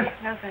yours, gorgeous.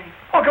 No, thanks.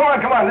 Oh,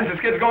 come on. This is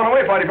Skid's going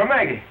away party for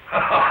Maggie.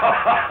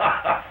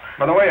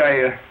 By the way,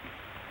 I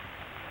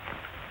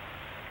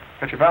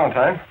got your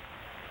Valentine.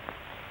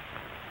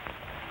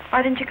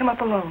 Why didn't you come up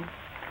alone?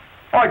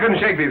 Oh, I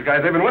couldn't shake these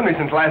guys. They've been with me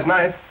since last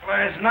night.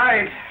 Last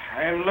night,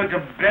 I haven't looked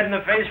a bed in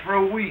the face for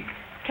a week.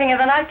 King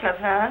of the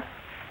nightclubs, huh?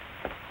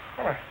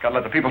 Well, I gotta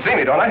let the people see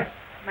me, don't I?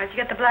 Where'd you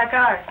get the black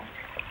eye?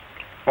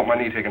 Want my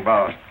knee taking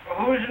bows.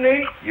 Who's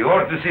knee? You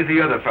ought to see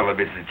the other fellow,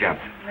 Mrs.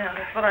 Johnson. Yeah,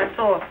 that's what I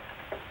thought.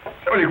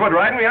 Well, you quit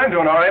riding me. I'm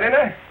doing all right, ain't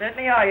I?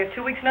 Certainly are. Your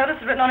 2 weeks'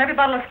 notice is written on every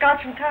bottle of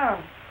scotch in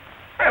town.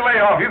 Hey, lay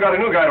off. You got a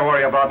new guy to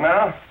worry about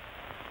now.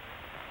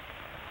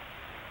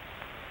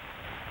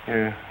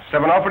 You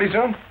 7 off pretty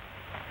soon?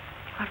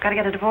 I've got to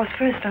get a divorce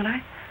first, don't I?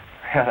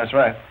 Yeah, that's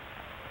right.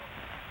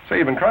 Say,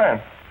 you've been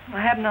crying. I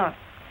have not.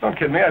 Don't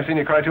kid me. I've seen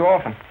you cry too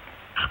often.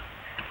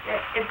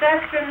 If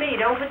that's for me,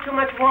 don't put too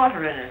much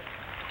water in it.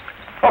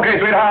 Okay,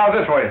 sweetheart, how's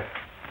this for you?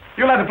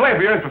 You'll have to play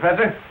for yours,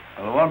 Professor.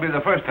 Well, it won't be the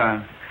first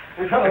time.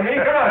 You telling me?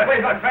 Come on, play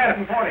something fast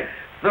and 40.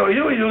 So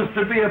you used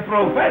to be a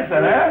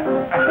professor, eh?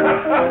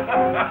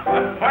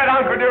 Right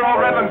on for dear old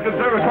Redlands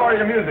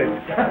Conservatory of Music.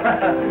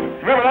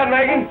 Remember that,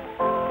 Maggie?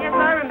 Yes,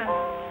 I remember.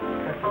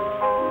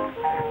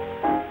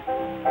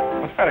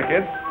 What's the matter,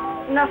 kid?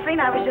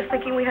 Nothing. I was just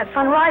thinking we had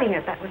fun riding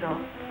it, that was all.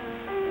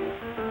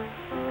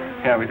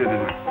 Yeah, we did,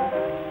 didn't we?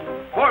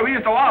 Boy, we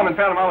used to wow 'em in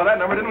Panama with that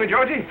number, didn't we,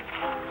 Georgie?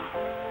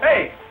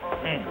 Hey!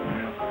 Say,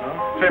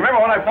 remember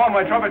when I pawned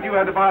my trumpet, you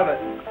had to buy the...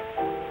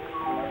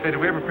 Say,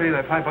 did we ever pay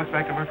that $5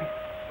 back to Murphy?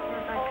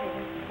 Yes, I paid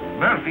it.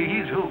 Murphy,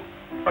 he's who?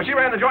 Oh, she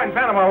ran the joint in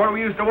Panama where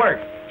we used to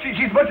work.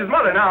 She's Butch's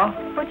mother now.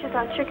 Butcher's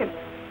our chicken.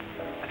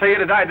 Say,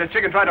 you'd have died. The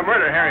chicken tried to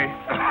murder Harry.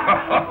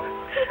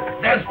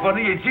 That's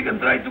funny. A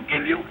chicken tried to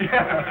kill you.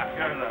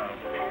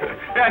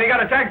 Yeah, and he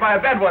got attacked by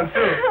a bed once, too.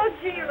 Oh,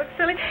 gee, you look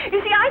silly.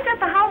 You see, I set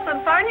the house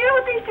on fire, and you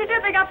know what these two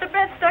did? They got the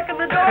bed stuck in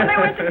the door, and they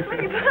went to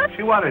sleep.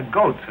 She wanted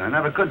goats. I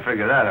never could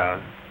figure that out.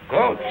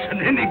 Goats?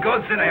 Any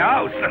goats in a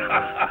house?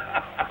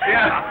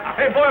 Yeah.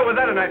 Hey, boy, was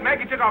that a night.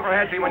 Maggie took off her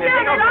hat. See, when you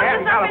take off your hat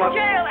in in Panama...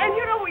 jail, and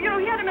you know,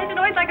 he had to make a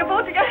noise like a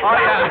boat to get Oh,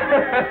 yeah.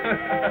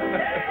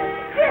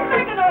 He'd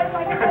make a noise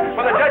like a boat.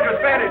 Well, the judge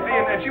was Spanish, see,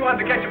 and she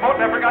wanted to catch a boat,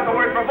 and I forgot the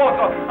word for boat,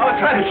 so I was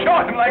trying to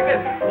show him like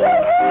this.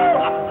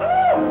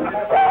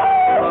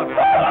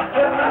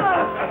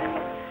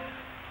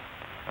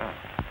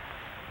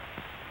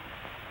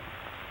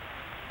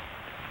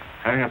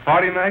 Having a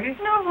party, Maggie?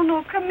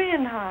 No, come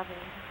in, Harvey.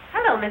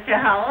 Hello, Mr.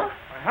 Howell.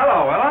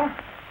 Hello, Ella.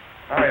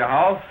 How are you,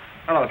 Howell?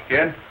 Hello,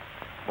 Skid.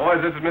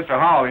 Boys, this is Mr.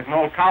 Howell. He's an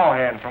old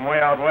cowhand from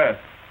way out west.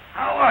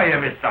 How are you,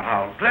 Mr.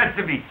 Howell? Glad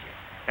to meet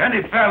you.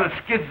 Any pal of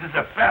Skid's is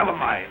a pal of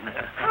mine.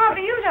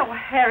 Harvey, you know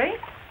Harry.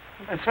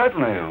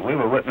 Certainly. We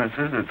were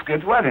witnesses at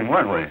Skid's wedding,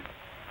 weren't we?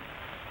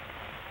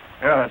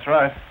 Yeah, that's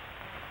right.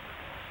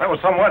 That was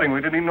some wedding.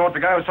 We didn't even know what the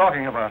guy was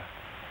talking about.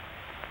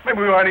 Maybe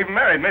we weren't even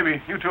married.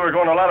 Maybe you two are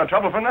going to a lot of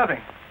trouble for nothing.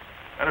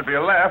 That'd be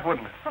a laugh,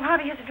 wouldn't it? Well,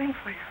 Harvey, here's a drink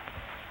for you.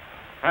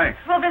 Thanks.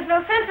 Well, there's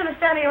no sense in us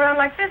standing around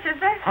like this, is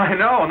there? I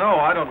know.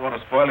 I don't want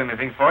to spoil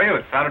anything for you.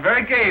 It sounded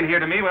very gay in here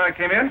to me when I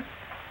came in.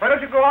 Why don't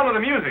you go on with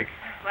the music?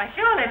 Why,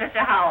 surely, Mr.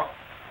 Howell.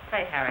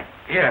 Play, Harry.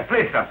 Yeah,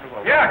 play something.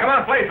 Yeah, come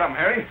on, play something,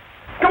 Harry.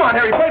 Come on,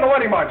 Harry, play the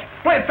wedding march.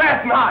 Play it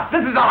fast and hot.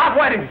 This is a hot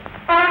wedding.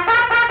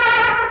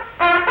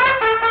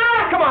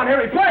 Come on,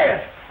 Harry, play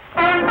it.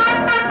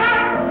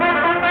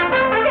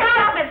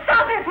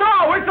 Stop it.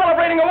 No, we're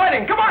celebrating a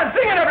wedding. Come on,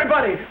 sing it,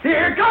 everybody.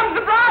 Here comes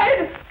the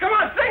bride. Come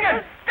on, sing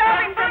it. Stop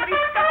him, somebody.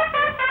 Stop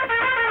him.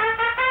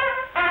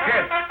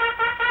 Kid,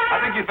 I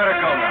think you you'd better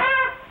go now.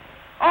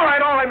 All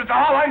right, Mr.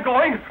 Hall, I'm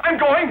going.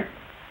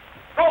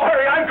 Don't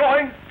hurry, I'm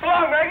going. So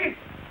long, Maggie.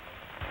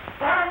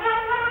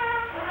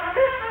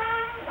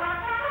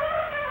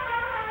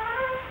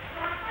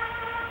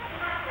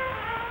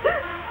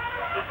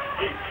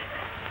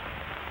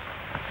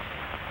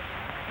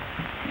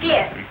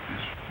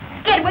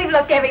 Skid, we've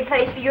looked every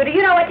place for you. Do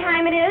you know what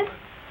time it is?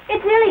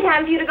 It's nearly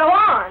time for you to go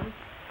on.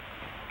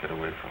 Get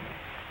away from me.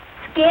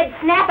 Skid,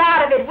 snap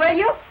out of it, will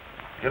you?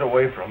 Get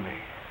away from me.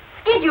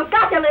 Skid, you've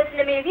got to listen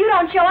to me. If you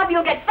don't show up,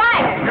 you'll get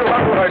fired. You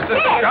heard what I said.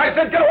 Skid! I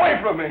said get away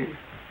from me.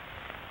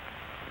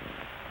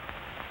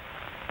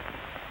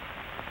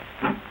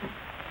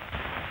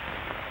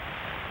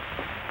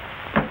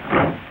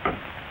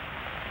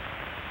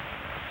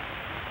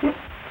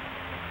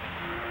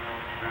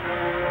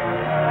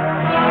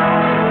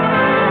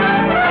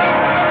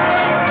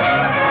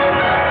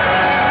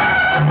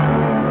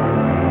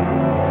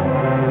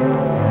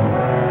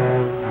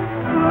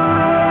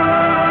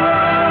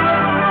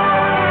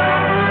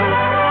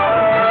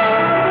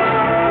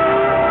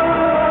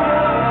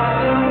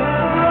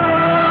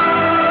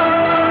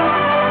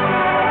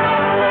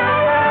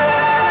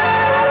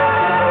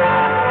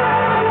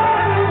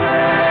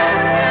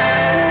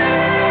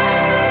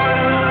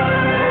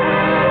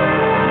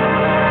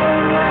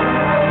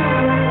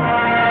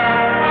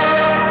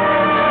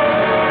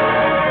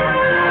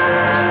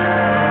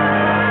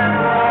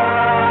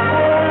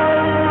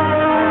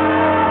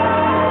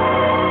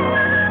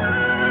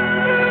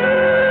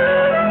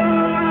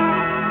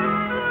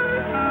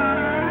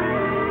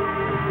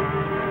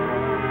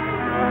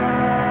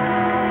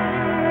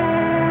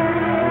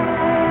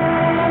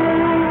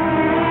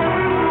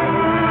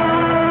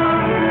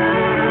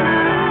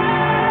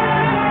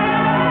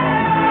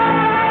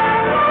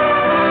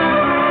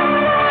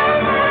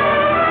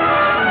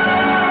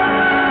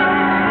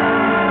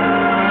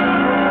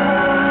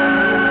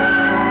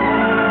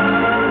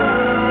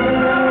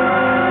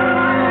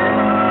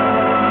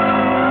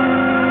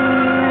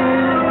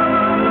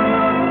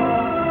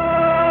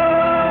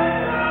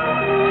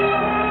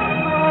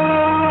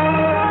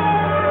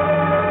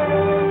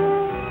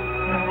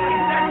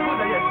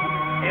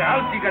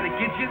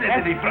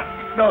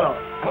 No.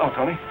 Hello,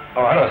 Tony.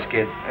 Oh, hello,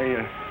 Skid. Hey,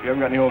 you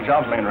haven't got any old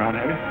jobs laying around,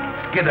 have you?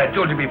 Skid, I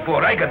told you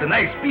before, I got the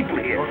nice people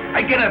here.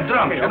 I get up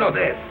drunk, you know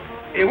that.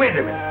 Hey, wait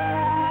a minute.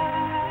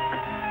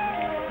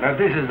 Now,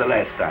 this is the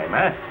last time,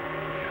 huh?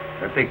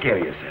 Now, take care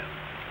of yourself.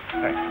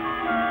 Thanks.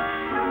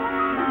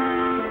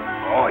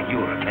 Oh,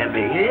 you're a can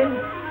be in?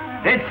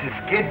 That's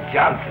Skid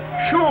Johnson.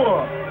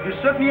 Sure. You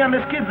certainly on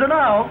the skids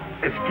now.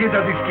 The Skid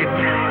of the Skids.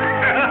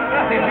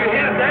 Did you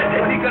hear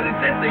that? He got a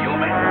sense of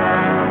humor.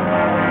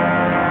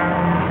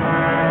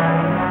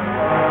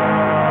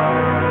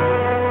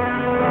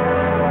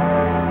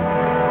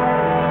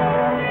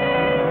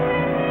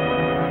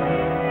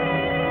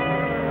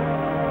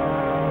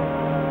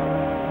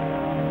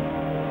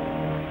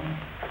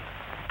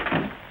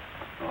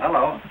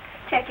 Hello.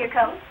 Check your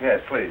coat. Yes,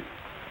 please.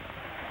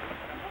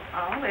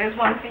 Oh, there's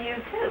one for you,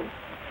 too.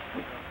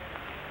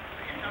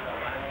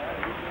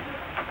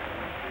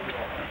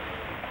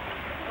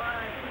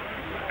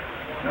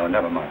 No,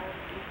 never mind.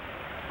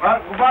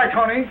 Well, goodbye,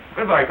 Tony.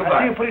 Goodbye.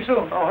 I'll see you pretty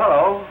soon. Oh,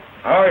 hello.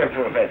 How are you,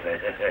 Professor?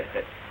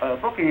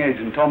 Booking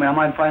agent told me I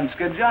might find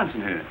Skid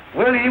Johnson here.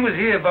 Well, he was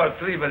here about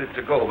 3 minutes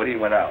ago, but he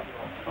went out.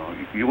 Oh,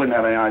 you wouldn't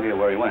have any idea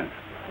where he went?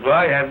 Well,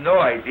 I have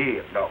no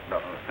idea. No.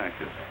 Thank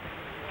you.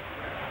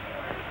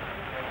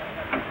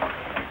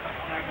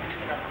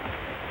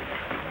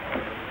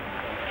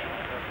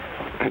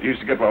 It used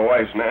to get my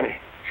wife's nanny.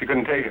 She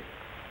couldn't take it.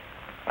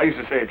 I used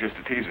to say it just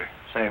to tease her.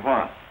 Say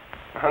what?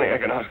 Honey, I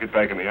can always get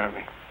back in the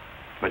army.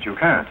 But you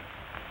can't.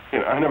 You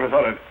know, I never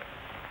thought I'd...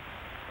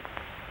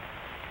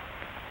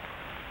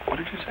 What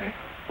did you say?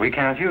 We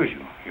can't use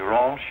you. You're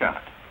all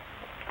shot.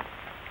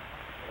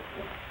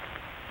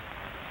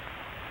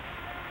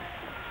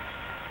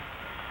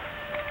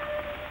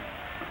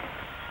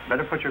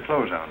 Better put your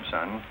clothes on,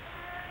 son.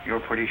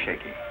 You're pretty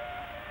shaky.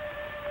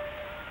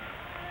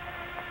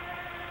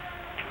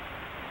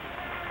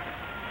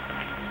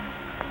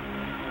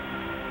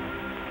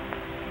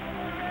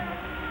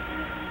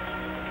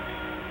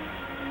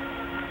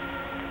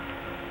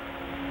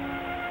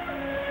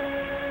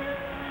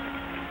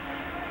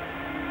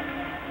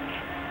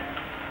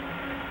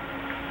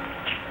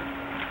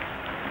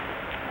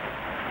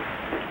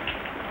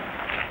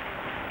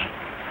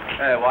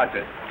 Hey, watch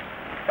it.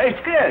 Hey,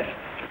 Skid.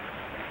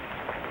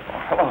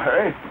 Hello,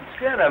 Harry.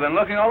 Skid, I've been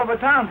looking all over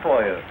town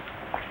for you.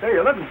 Hey,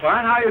 you're looking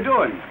fine. How you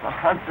doing?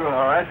 I'm doing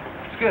all right.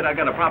 Skid, I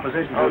got a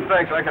proposition. Oh,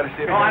 thanks. I got to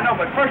see it. Oh, I know,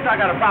 but first I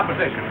got a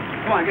proposition.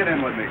 Come on, get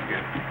in with me,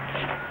 Skid.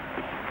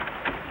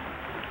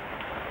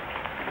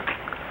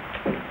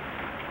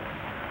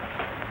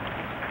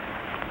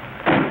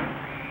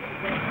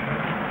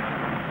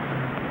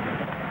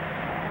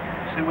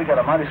 See, we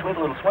got a mighty sweet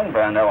little swing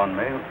band now on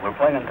me. We're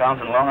playing in towns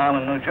in Long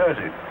Island, New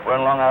Jersey.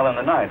 We're in Long Island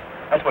tonight.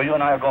 That's where you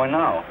and I are going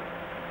now.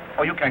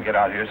 Oh, you can't get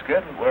out here,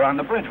 Skid. We're on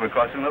the bridge. We're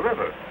crossing the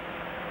river.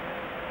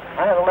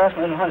 I had a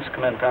last-minute hunch to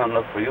come in town and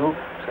look for you.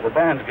 So the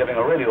band's giving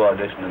a radio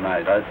audition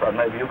tonight. I thought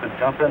maybe you could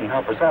jump in and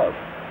help us out.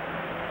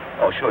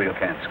 Oh, sure you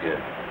can't,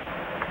 Skid.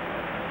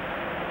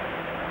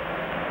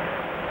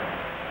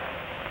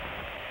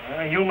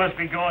 You must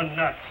be going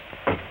nuts.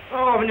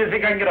 Oh, when you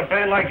think I can get a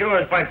band like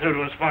yours by through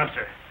to a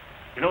sponsor.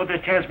 You know what this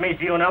chance means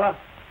to you and Ella?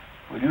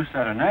 Well, you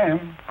said a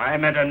name. I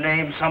meant a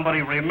name somebody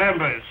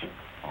remembers.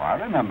 Oh,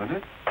 I remembered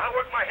it. I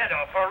work my head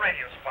off for a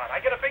radio spot.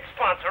 I get a big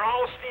sponsor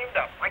all steamed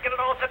up. I get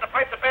it all set to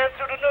pipe the band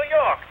through to New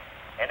York.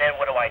 And then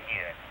what do I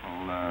hear?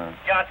 Well,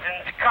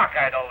 Johnson's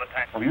cockeyed all the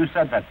time. Oh, you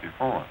said that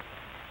before.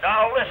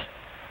 Now, listen.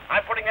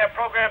 I'm putting that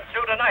program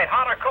through tonight,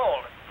 hot or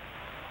cold.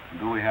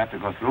 Do we have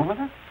to go through with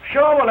it?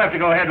 Sure, we'll have to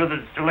go ahead with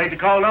it. It's too late to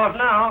call it off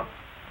now.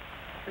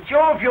 It's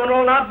your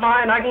funeral, not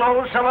mine. I can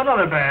always sell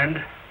another band.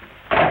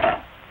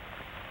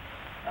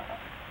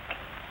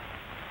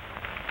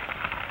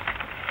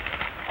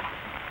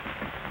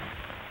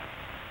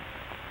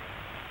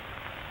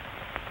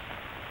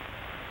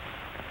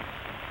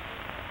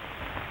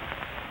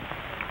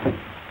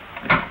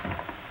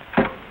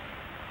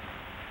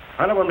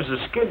 I know where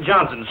Mrs. Skid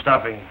Johnson's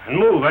stopping. And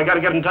move. I got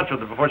to get in touch with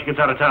her before she gets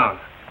out of town.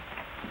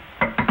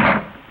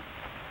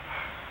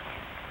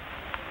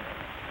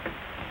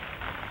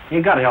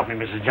 You got to help me,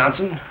 Mrs.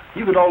 Johnson.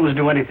 You could always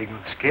do anything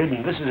with Skid,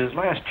 and this is his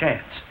last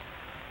chance.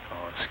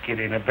 Oh, Skid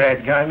ain't a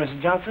bad guy,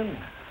 Mrs. Johnson.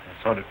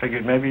 I sort of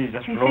figured maybe he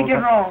just... You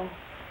figured wrong.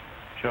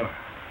 Sure.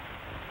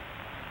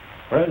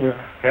 Well, you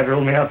can't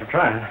rule me out for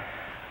trying.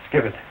 Let's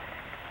give it.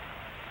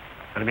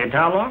 Gonna be in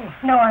town long?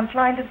 No, I'm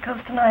flying to the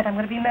coast tonight. I'm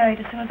going to be married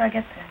as soon as I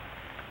get there.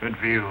 Good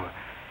for you.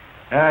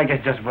 I guess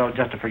just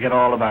to forget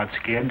all about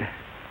Skid.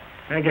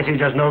 I guess he's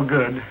just no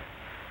good.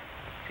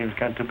 Seems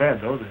kind of too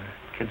bad, though. The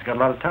kid's got a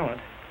lot of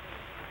talent.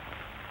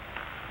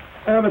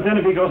 But then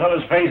if he goes on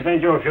his face, it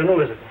ain't your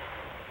funeral, is it?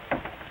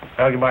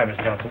 Well, goodbye, Miss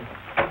Johnson.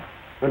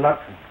 Good luck.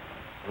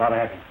 A lot of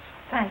happiness.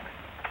 Thanks.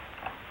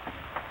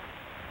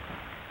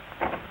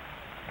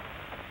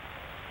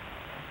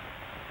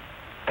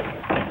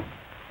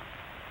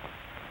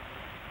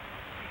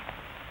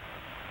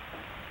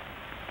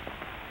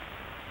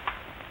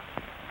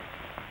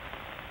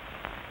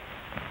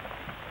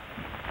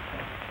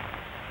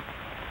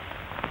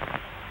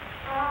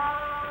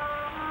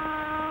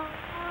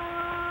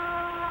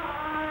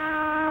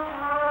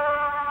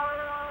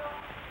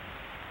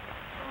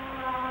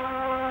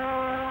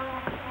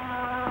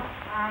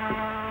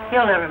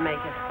 He'll never make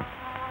it.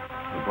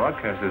 The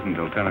broadcast isn't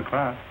until 10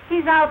 o'clock.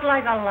 He's out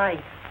like a light.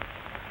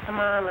 Come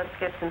on, let's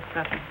get some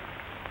supper.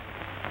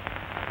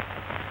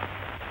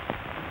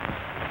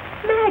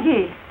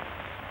 Maggie!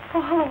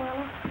 Oh, hello,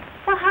 Ella.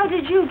 Well, how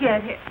did you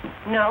get here?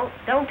 No,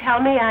 don't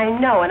tell me. I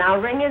know, and I'll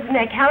wring his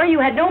neck. Harry, you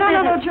had no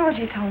business... No,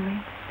 Georgie told me.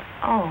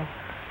 Oh.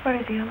 Where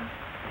is he, Ella?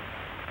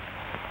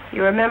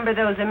 You remember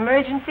those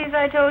emergencies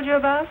I told you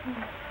about?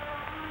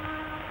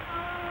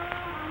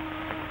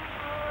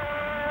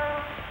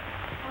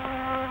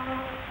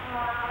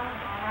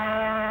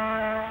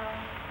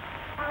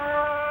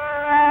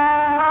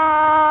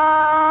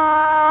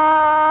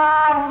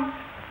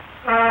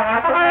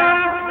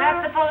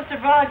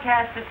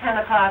 Broadcast at 10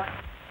 o'clock.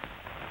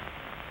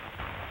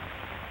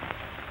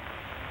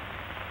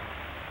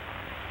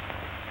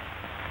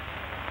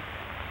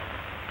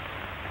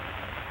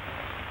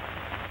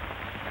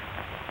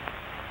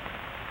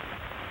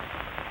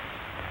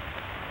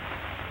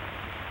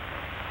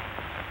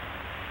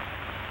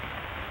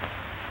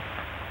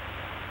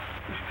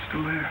 Is she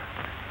still there?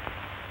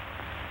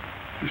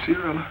 You see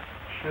her, Ella?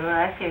 Sure,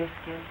 I see her,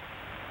 Skid.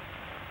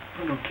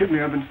 Oh, don't kid me.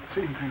 I've been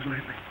seeing things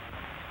lately.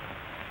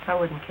 I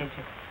wouldn't kid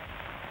you.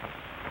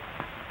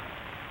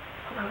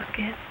 Hello,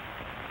 Skid.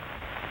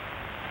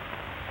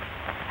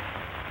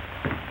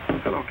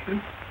 Hello, kid.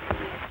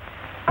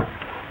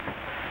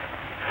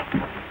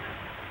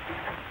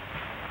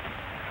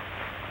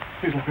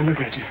 Please let me look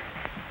at you.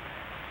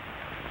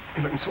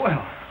 You're looking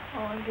swell. Oh,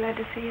 I'm glad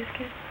to see you,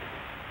 Skid.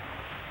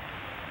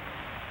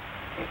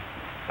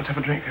 Let's have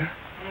a drink, huh?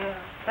 Yeah,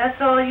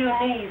 that's all you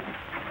need.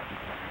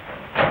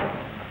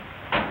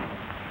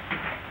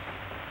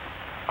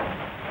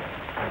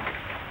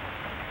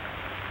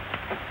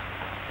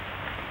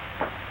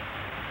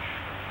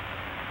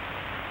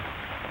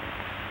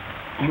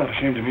 You're not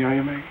ashamed of me, are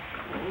you, Maggie?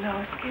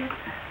 No, Skid.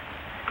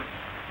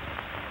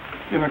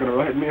 You're not going to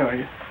ride me, are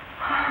you?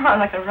 I'm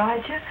not going to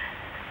ride you.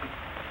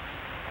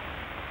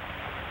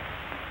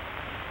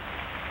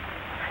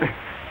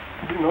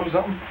 You know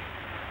something?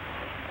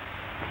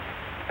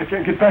 I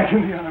can't get back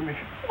in the army.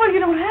 Well, you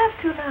don't have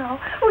to now.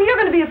 Oh, you're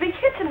going to be a big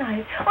hit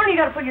tonight. Only you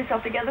got to pull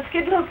yourself together,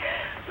 Skid. Look,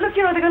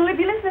 you know, they're going to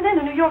be listening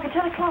in New York at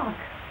 10 o'clock.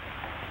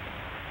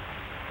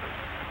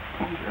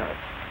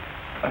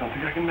 I don't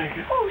think I can make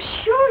it. Oh,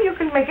 sure you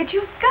can make it.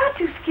 You've got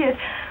to, Skid.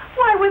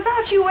 Why,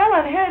 without you,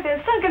 Ella and Harry, they're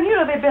sunken. You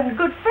know, they've been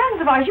good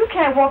friends of ours. You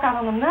can't walk out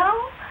on them now.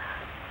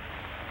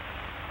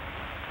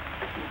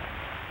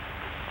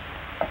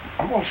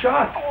 I'm all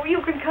shot. Oh, you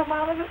can come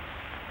out of it.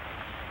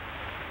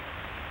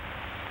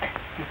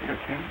 You think I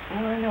can?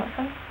 Oh, I know,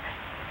 son.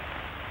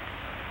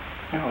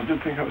 You all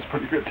did think I was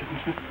pretty good,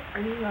 didn't you?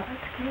 You are,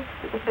 Skid.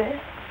 You're the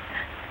best.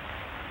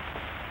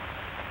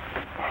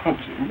 Oh,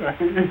 gee,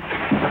 Maggie.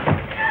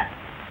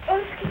 Oh,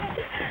 Skid.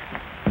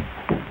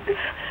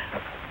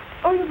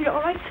 Oh, you'll be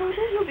all right,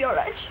 soldier. You'll be all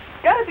right.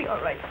 You gotta be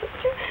all right,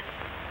 soldier.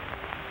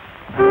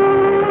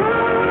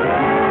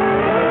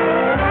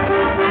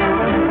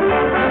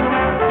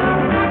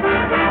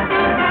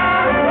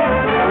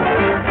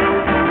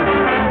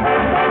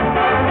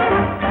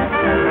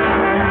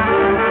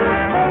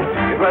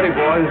 Get ready,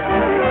 boys.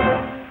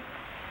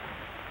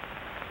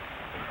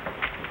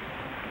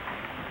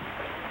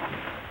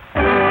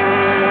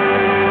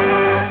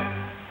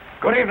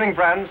 Good evening,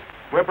 friends.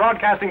 We're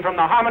broadcasting from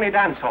the Harmony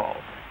Dance Hall,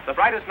 the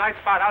brightest night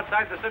spot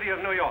outside the city of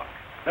New York.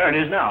 There it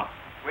is now.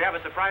 We have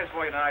a surprise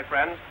for you tonight,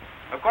 friends.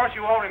 Of course,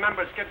 you all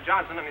remember Skid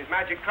Johnson and his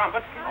magic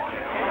trumpet.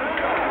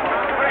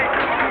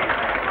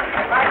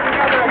 They're back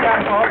together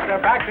again, folks.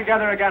 They're back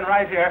together again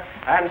right here.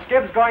 And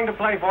Skid's going to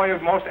play for you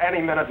most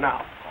any minute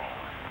now.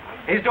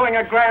 He's doing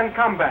a grand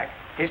comeback.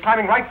 He's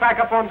climbing right back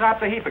up on top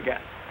the heap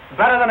again.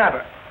 Better than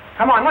ever.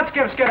 Come on, let's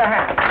give Skid a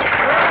hand.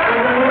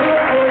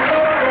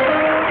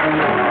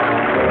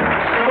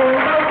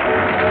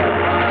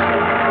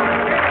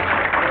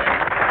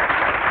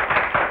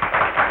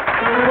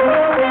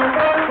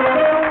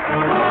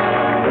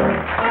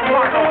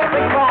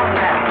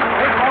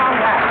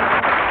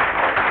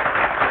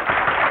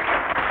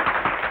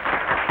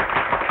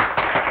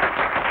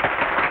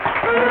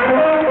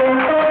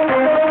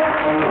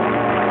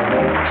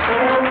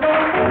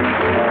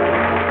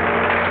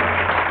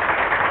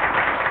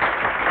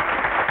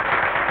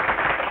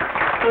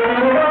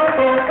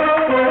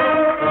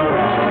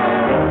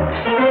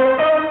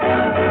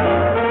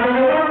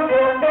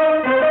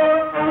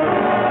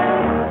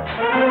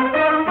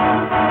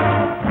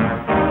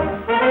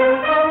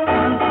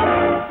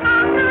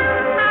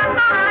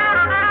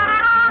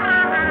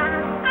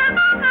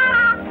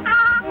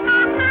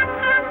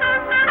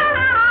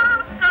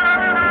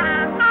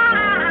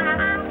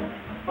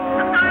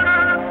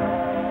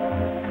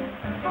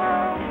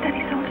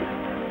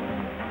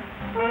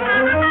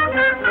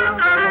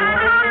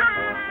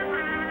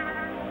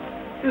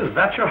 Is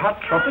that your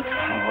hot trumpet?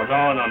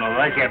 Oh, no.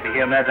 That can't be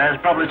him.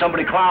 That's probably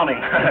somebody clowning.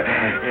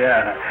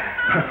 Yeah.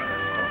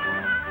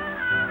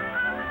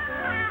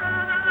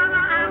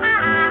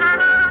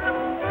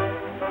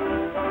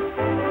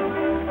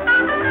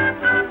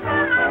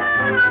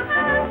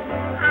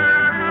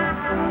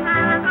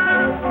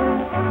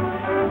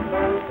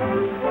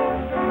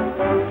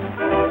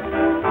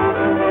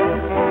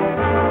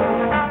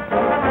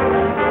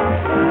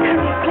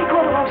 Take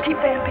all the walls. Keep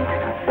there, Pete.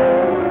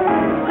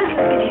 Listen,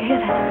 Skid, do you hear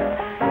that?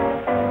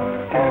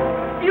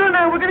 You and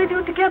I, we're going to do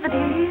it together, do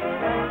you hear?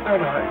 No,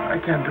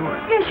 I can't do it.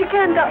 Yes, you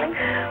can, darling.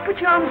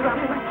 Put your arms around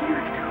me like you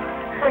used to.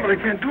 No, but I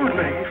can't do it,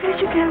 Maggie. Yes,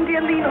 you can,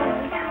 dear. Lean on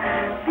me.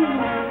 Lean.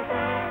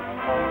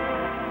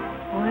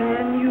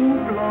 When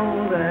you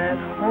blow that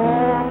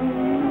horn,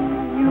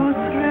 you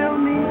thrill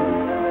me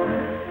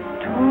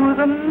to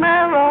the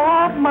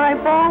marrow of my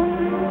bones.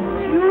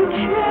 You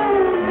chill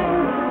me.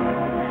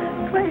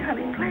 Play,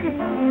 honey, play.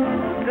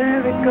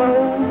 There it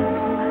goes.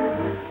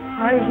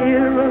 I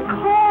hear a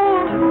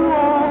call to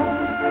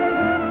arms.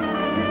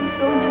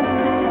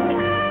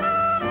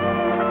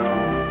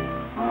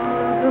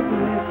 The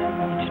bliss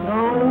each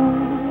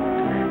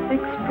note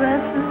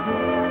expresses,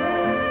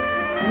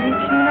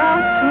 reaching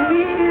out to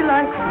me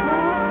like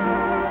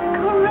soft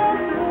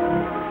caresses.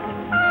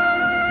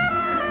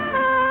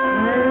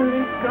 There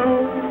it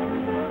goes.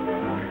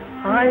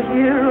 I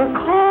hear a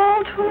call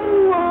to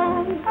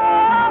arms.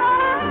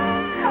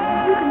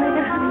 You can make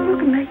it, honey. You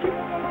can make it.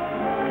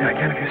 Yeah, I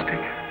can if you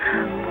stick.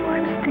 Oh,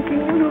 I'm sticking,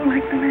 you know,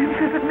 like the man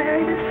says that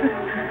married us.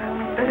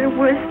 Better,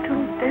 worse,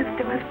 till death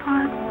do us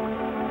part.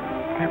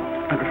 Yeah,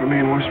 better for me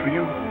and worse for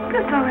you.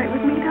 That's all right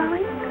with me,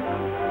 darling.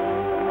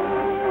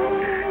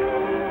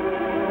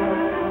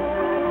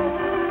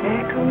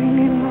 Echoing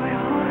in my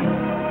heart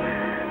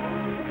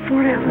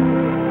forever.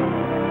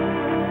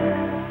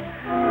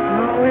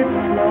 Though it's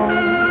slow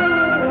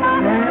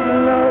and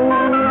low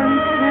and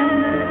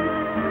tender,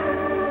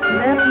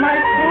 let my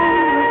soul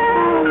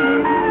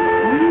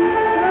respond in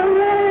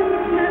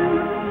surrender.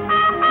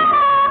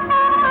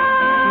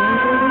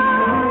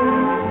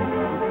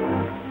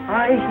 I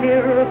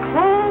hear a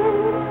call.